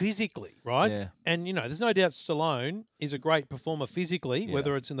performers physically, right? Yeah. And there's no doubt Stallone is a great performer physically, Yeah.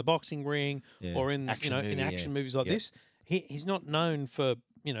 whether it's in the boxing ring Yeah. or in Action in movie, action yeah. movies like Yeah. this. He's not known for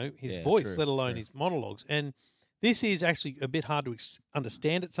his Yeah, voice, true, let alone true. his monologues. And this is actually a bit hard to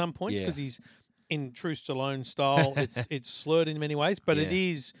understand at some points Yeah. because he's in true Stallone style. It's slurred in many ways, but it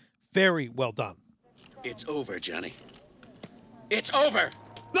Yeah. is very well done. It's over, Johnny. It's over!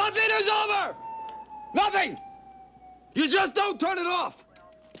 Nothing is over! Nothing! You just don't turn it off!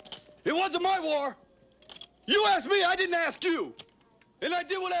 It wasn't my war! You asked me, I didn't ask you! And I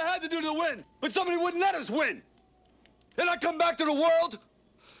did what I had to do to win, but somebody wouldn't let us win! And I come back to the world,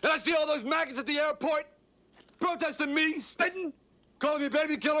 and I see all those maggots at the airport protesting me, spitting, calling me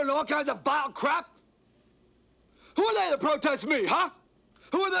baby killer and all kinds of vile crap! Who are they to protest me, huh?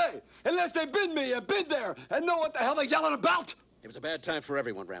 Who are they? Unless they've been me and been there and know what the hell they're yelling about! It was a bad time for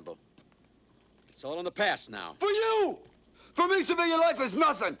everyone, Rambo. It's all in the past now. For you! For me, civilian life is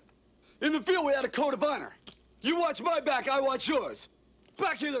nothing. In the field, we had a code of honor. You watch my back, I watch yours.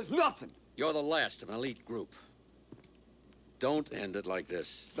 Back here, there's nothing. You're the last of an elite group. Don't end it like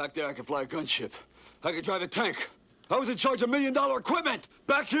this. Back there, I can fly a gunship. I can drive a tank. I was in charge of $1 million equipment.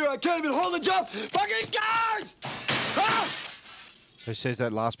 Back here, I can't even hold a job. Fucking guys! Ah! He says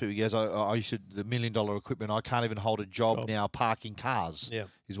that last bit. He goes, I used to the $1 million equipment. I can't even hold a job now parking cars. Yeah.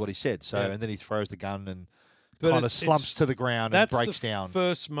 Is what he said. So Yeah. and then he throws the gun and But kind of it's- slumps to the ground and that's breaks the down.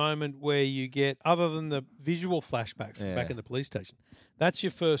 First moment where you get, other than the visual flashbacks from Yeah. back in the police station, that's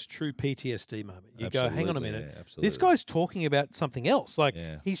your first true PTSD moment. You go, hang on a Absolutely, minute, yeah, this absolutely. guy's talking about something else. Like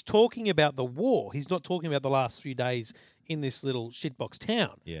he's talking about the war. He's not talking about the last few days in this little shitbox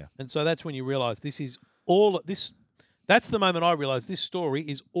town. Yeah. And so that's when you realise this is all this. That's the moment I realised this story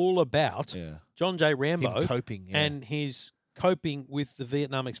is all about John J. Rambo Him coping, yeah. and his coping with the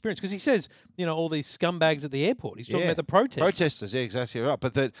Vietnam experience. Because he says, all these scumbags at the airport. He's talking about the protesters. Protesters, yeah, exactly right.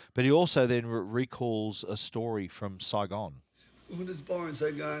 But he also then recalls a story from Saigon. We're in this bar in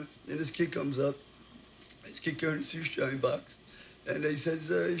Saigon, and this kid comes up. This kid carrying a shoeshine box. And he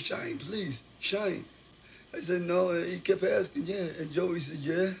says, Shine, please, Shine. I said, no. He kept asking, yeah. And Joey said,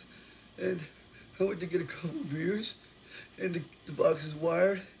 yeah. And I went to get a couple of beers. And the box is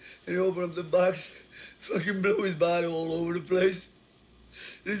wired. And he opened up the box, fucking blew his body all over the place.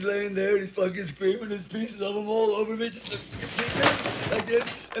 And he's laying there and he's fucking screaming. There's pieces of him all over me, just like this.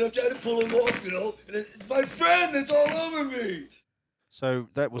 And I'm trying to pull him off, you know. And it's my friend that's all over me. So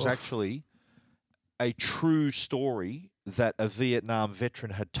that was actually a true story that a Vietnam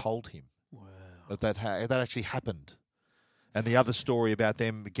veteran had told him. Wow. That actually happened. And the other story about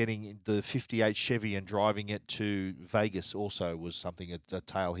them getting the 58 Chevy and driving it to Vegas also was something, a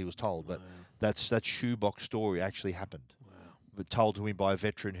tale he was told. But that shoebox story actually happened. Wow. But told to him by a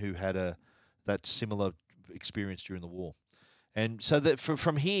veteran who had that similar experience during the war. And so that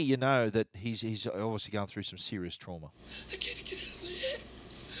from here, you know that he's obviously going through some serious trauma. I can't get it out of my head.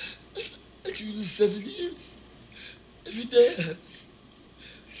 I do this 7 years. Every day it happens.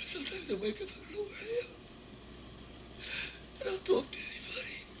 Sometimes I wake up, I don't know where I am. I don't talk to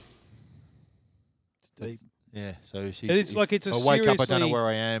anybody. It's deep. Yeah, so it's like it's a I wake up, I don't know seriously- where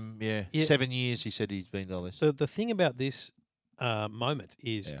I am. Yeah. Yeah. 7 years, he said he's been on this. The thing about this moment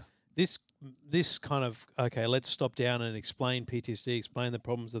is this kind of, okay, let's stop down and explain PTSD, explain the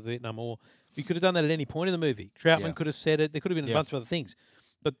problems of the Vietnam War. We could have done that at any point in the movie. Troutman could have said it. There could have been a bunch of other things.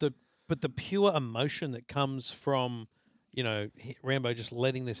 But the pure emotion that comes from, you know, Rambo just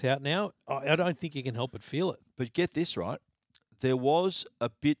letting this out now, I don't think you can help but feel it. But get this, right? There was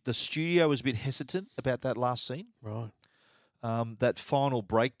the studio was a bit hesitant about that last scene. Right. That final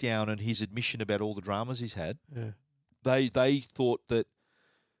breakdown and his admission about all the dramas he's had. Yeah. They thought that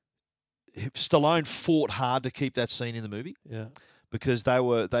Stallone fought hard to keep that scene in the movie. Yeah. Because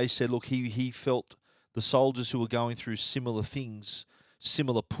they said, look, he felt the soldiers who were going through similar things,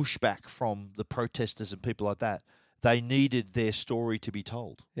 similar pushback from the protesters and people like that, they needed their story to be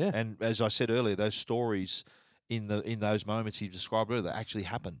told. Yeah. And as I said earlier, those stories in those moments he described earlier, that actually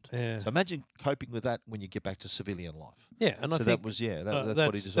happened. Yeah. So imagine coping with that when you get back to civilian life. Yeah, and I so think that was that's what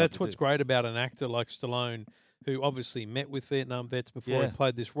he decided. That's to what's do. great about an actor like Stallone, who obviously met with Vietnam vets before Yeah. he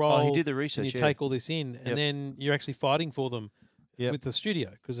played this role. Oh, he did the research, And you yeah. take all this in, and then you're actually fighting for them with the studio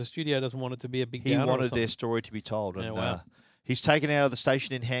because the studio doesn't want it to be a big. He downer or wanted something. their story to be told. And, Yeah, wow. he's taken out of the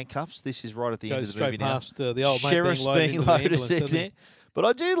station in handcuffs. This is right at the end Goes of the movie straight now. past, the old mate being Sheriff's loaded being into the loaded ambulance, in doesn't he? there. But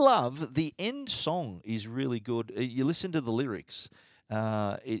I do love the end song is really good. You listen to the lyrics.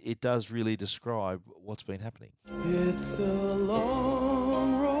 It does really describe what's been happening. It's a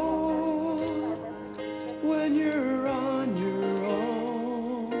long road when you're on your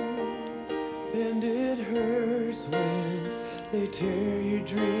own, and it hurts when they tear your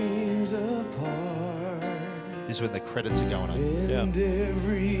dreams apart. This is when the credits are going on. And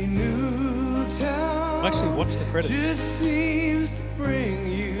every new town I actually watched the credits. just seems to bring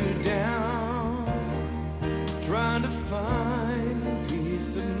you down, trying to find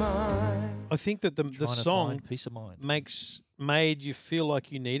peace of mind. I think that the Trying to song find peace of mind. made you feel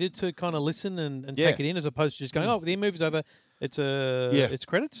like you needed to kind of listen and Yeah. take it in, as opposed to just going, "Oh, the movie's over. It's it's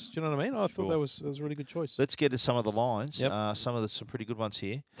credits." Do you know what I mean? I thought that was a really good choice. Let's get to some of the lines. Yep. Some pretty good ones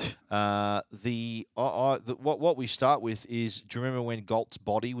here. What we start with is, do you remember when Galt's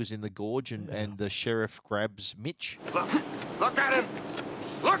body was in the gorge and the sheriff grabs Mitch? Look at him!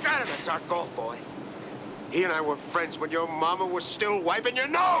 Look at him! It's our Galt boy. He and I were friends when your mama was still wiping your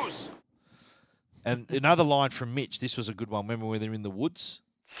nose! And another line from Mitch. This was a good one. Remember when they're in the woods?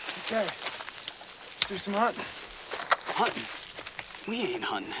 Okay. Let's do some hunting. Hunting? We ain't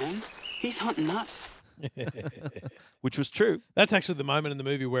hunting him. He's hunting us. Which was true. That's actually the moment in the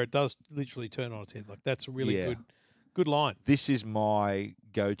movie where it does literally turn on its head. Like that's a really good line. This is my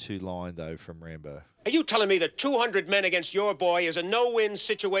go-to line, though, from Rambo. Are you telling me that 200 men against your boy is a no-win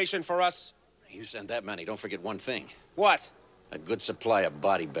situation for us? You send that many, don't forget one thing. What? A good supply of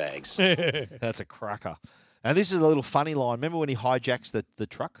body bags. That's a cracker. And this is a little funny line. Remember when he hijacks the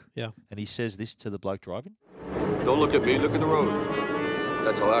truck? Yeah. And he says this to the bloke driving? Don't look at me, look at the road.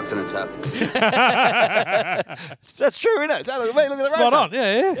 That's how accidents happen. That's true, isn't it? Look at the road. Spot on. mate.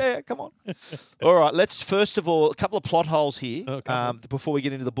 Yeah. Yeah, come on. All right, let's first of all, a couple of plot holes here before we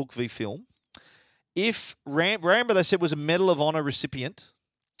get into the book v film. If Rambo, they said, was a Medal of Honor recipient,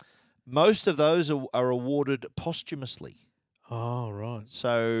 most of those are awarded posthumously. Oh, right.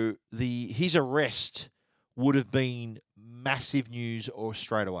 So his arrest would have been massive news or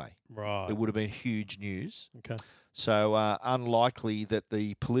straight away. Right. It would have been huge news. Okay. So unlikely that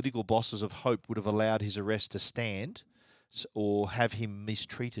the political bosses of Hope would have allowed his arrest to stand or have him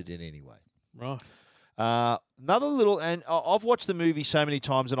mistreated in any way. Right. Another little, and I've watched the movie so many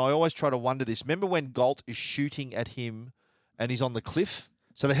times, and I always try to wonder this. Remember when Galt is shooting at him and he's on the cliff?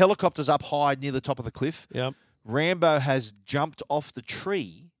 So the helicopter's up high near the top of the cliff. Yep. Rambo has jumped off the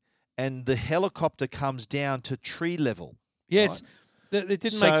tree, and the helicopter comes down to tree level. Yes. It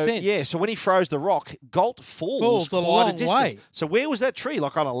didn't make sense. Yeah, so when he throws the rock, Galt falls a quite long a distance. way. So where was that tree?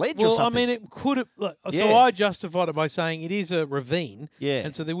 Like on a ledge or Well, I something? mean, it could have. So Yeah. I justified it by saying it is a ravine. Yeah.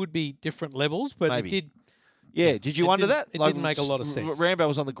 And so there would be different levels, but Maybe. it did. Yeah, did you it wonder didn't- that? It didn't make a lot of sense. Rambo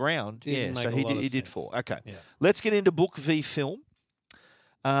was on the ground. Didn't Yeah, make so a he lot did, of he did sense. fall. Okay. Yeah. Let's get into book v film.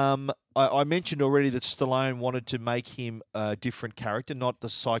 I mentioned already that Stallone wanted to make him a different character, not the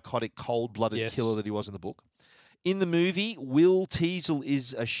psychotic, cold-blooded Yes. killer that he was in the book. In the movie, Will Teasel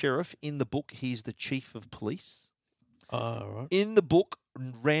is a sheriff. In the book, he's the chief of police. Right. In the book,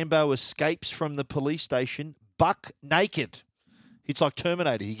 Rambo escapes from the police station buck naked. It's like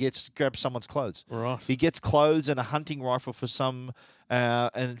Terminator. He grabs someone's clothes. Right. He gets clothes and a hunting rifle for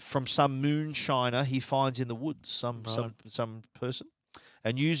and from some moonshiner he finds in the woods, some person,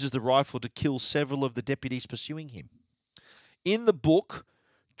 and uses the rifle to kill several of the deputies pursuing him. In the book,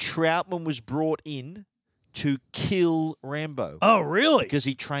 Troutman was brought in to kill Rambo. Oh, really? Because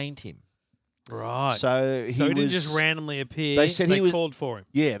he trained him. Right. So he didn't was just randomly appear. They said he was called for him.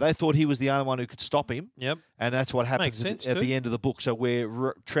 Yeah, they thought he was the only one who could stop him. Yep. And that's what happens Makes sense at too. the end of the book. So where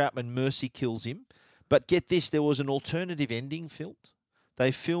Troutman mercy kills him. But get this, there was an alternative ending filmed.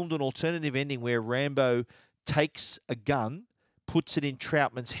 They filmed an alternative ending where Rambo takes a gun, puts it in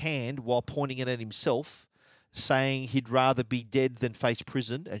Troutman's hand while pointing it at himself, saying he'd rather be dead than face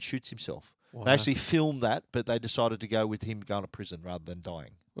prison, and shoots himself. Wow. They actually filmed that, but they decided to go with him going to prison rather than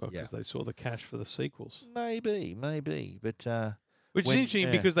dying. Well, because they saw the cash for the sequels. Maybe. But Which is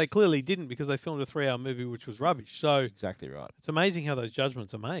interesting because they clearly didn't, because they filmed a 3-hour movie which was rubbish. So exactly right. It's amazing how those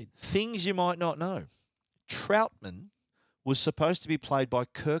judgments are made. Things you might not know. Troutman was supposed to be played by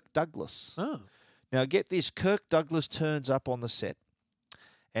Kirk Douglas. Oh. Now, get this. Kirk Douglas turns up on the set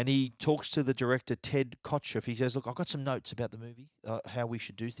and he talks to the director, Ted Kotcheff. He says, look, I've got some notes about the movie, how we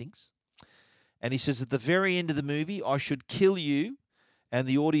should do things. And he says, at the very end of the movie, I should kill you and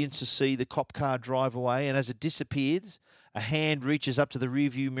the audience to see the cop car drive away. And as it disappears, a hand reaches up to the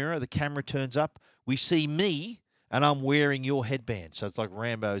rearview mirror. The camera turns up. We see me, and I'm wearing your headband. So it's like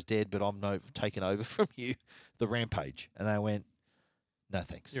Rambo's dead, but I'm taken over from you, the rampage. And they went, no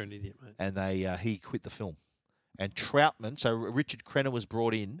thanks. You're an idiot, mate. And he quit the film. And Troutman, so Richard Crenna was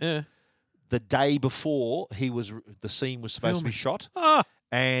brought in Yeah. the day before the scene was supposed to be shot.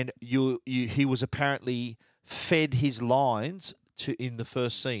 And he was apparently fed his lines in the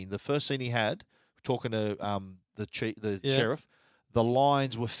first scene. The first scene he had, talking to the sheriff, the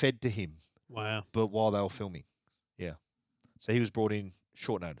lines were fed to him. Wow. But while they were filming. Yeah. So he was brought in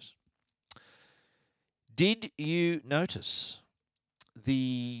short notice. Did you notice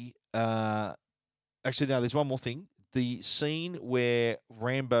actually, no, there's one more thing. The scene where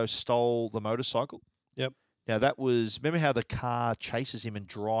Rambo stole the motorcycle. Yep. Now, that was... Remember how the car chases him and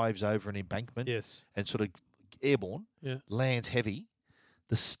drives over an embankment? Yes. And sort of airborne? Yeah. Lands heavy.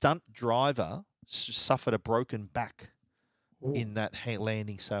 The stunt driver suffered a broken back in that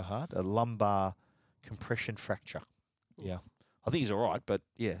landing so hard. A lumbar compression fracture. Yeah. I think he's all right, but,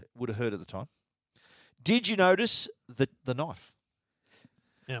 yeah, would have hurt at the time. Did you notice the knife?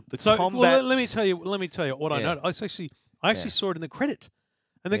 Yeah. The So combat... let me tell you what I Yeah. noticed. I actually saw it in the credit.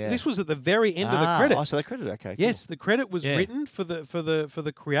 And Yeah. this was at the very end of the credit. Oh, so they credited. Okay. Yes, the credit was Yeah. written for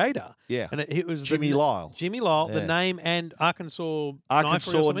the creator. Yeah. And it was Jimmy Lyle. Jimmy Lyle, the Yeah. name and Arkansas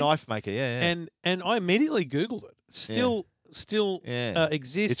knife maker. Yeah. And I immediately Googled it. Still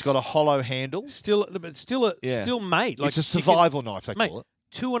exists. It's got a hollow handle. Still made. Like it's a survival knife, they call it.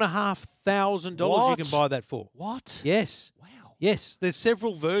 $2,500 you can buy that for. What? Yes. Wow. Yes. There's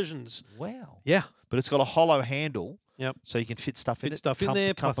several versions. Wow. Yeah. But it's got a hollow handle. Yep. So you can fit stuff in Fit it. stuff in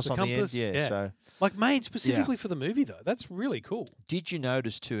there, plus compass the on compass. the end. Yeah. So like made specifically for the movie though. That's really cool. did you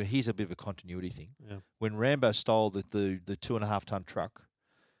notice too? Here's a bit of a continuity thing. Yeah. When Rambo stole the 2.5 ton truck,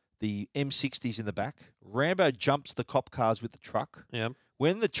 the M60's in the back. Rambo jumps the cop cars with the truck. Yeah.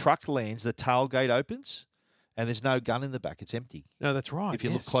 When the truck lands, the tailgate opens, and there's no gun in the back. It's empty. No, that's right. If you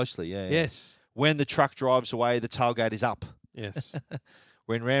look yes. closely, yeah. Yes. When the truck drives away, the tailgate is up. Yes.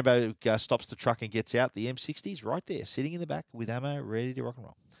 When Rambo stops the truck and gets out, the M60's right there, sitting in the back with ammo, ready to rock and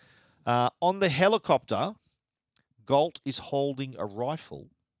roll. On the helicopter, Galt is holding a rifle,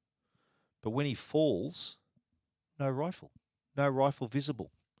 but when he falls, no rifle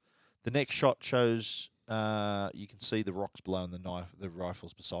visible. The next shot shows you can see the rocks below and the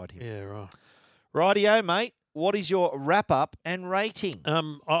rifle's beside him. Yeah, right. Rightio, mate. What is your wrap-up and rating?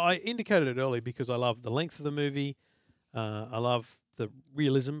 I indicated it early because I love the length of the movie. I love the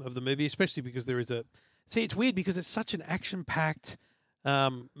realism of the movie, especially because there is a... See, it's weird because it's such an action-packed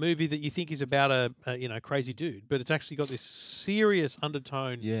movie that you think is about a crazy dude, but it's actually got this serious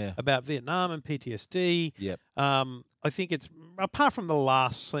undertone about Vietnam and PTSD. Yep. I think it's apart from the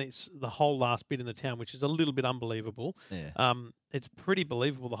whole last bit in the town, which is a little bit unbelievable. Yeah. It's pretty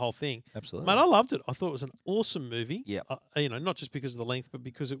believable, the whole thing. Absolutely. Mate, I loved it. I thought it was an awesome movie. Yeah. Not just because of the length, but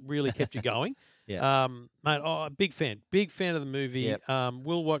because it really kept you going. Yeah. Mate, big fan of the movie. Yep.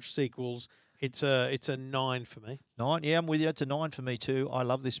 We'll watch sequels. It's a 9 for me. 9, yeah, I'm with you. It's a 9 for me too. I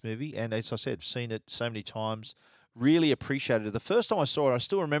love this movie, and as I said, I've seen it so many times. Really appreciated it. The first time I saw it, I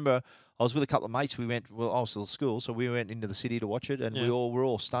still remember I was with a couple of mates. I was still at school, so we went into the city to watch it, and we were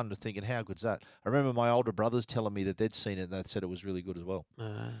all stunned, thinking, how good's that? I remember my older brothers telling me that they'd seen it, and they said it was really good as well.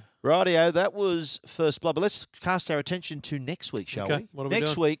 Rightio, that was First Blood, but let's cast our attention to next week, shall we? What are we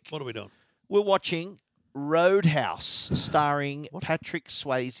Next doing? week, What are we doing? we're watching Roadhouse, starring Patrick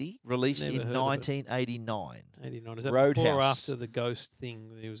Swayze, released Never in heard of it. 1989. 89. Is that Roadhouse. before or after the Ghost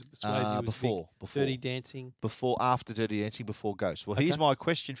thing? Swayze was Before. Dirty Dancing. After Dirty Dancing, before Ghost. Well, here's my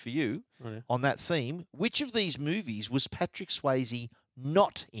question for you Right. on that theme. Which of these movies was Patrick Swayze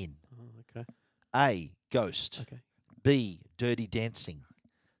not in? Okay. A, Ghost. Okay. B, Dirty Dancing.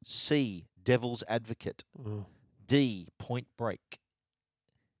 C, Devil's Advocate. Oh. D, Point Break.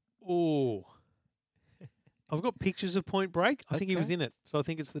 Oh. I've got pictures of Point Break. I think he was Okay. in it, so I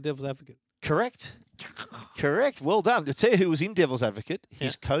think it's the Devil's Advocate. Correct. Correct. Well done. To tell you who was in Devil's Advocate,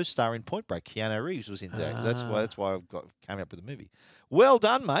 his co-star in Point Break, Keanu Reeves, was in there. That's why I've came up with the movie. Well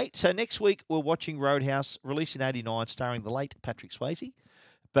done, mate. So next week we're watching Roadhouse, released in '89, starring the late Patrick Swayze.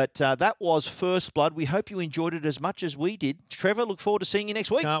 But that was First Blood. We hope you enjoyed it as much as we did. Trevor, look forward to seeing you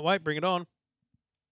next week. Can't wait. Bring it on.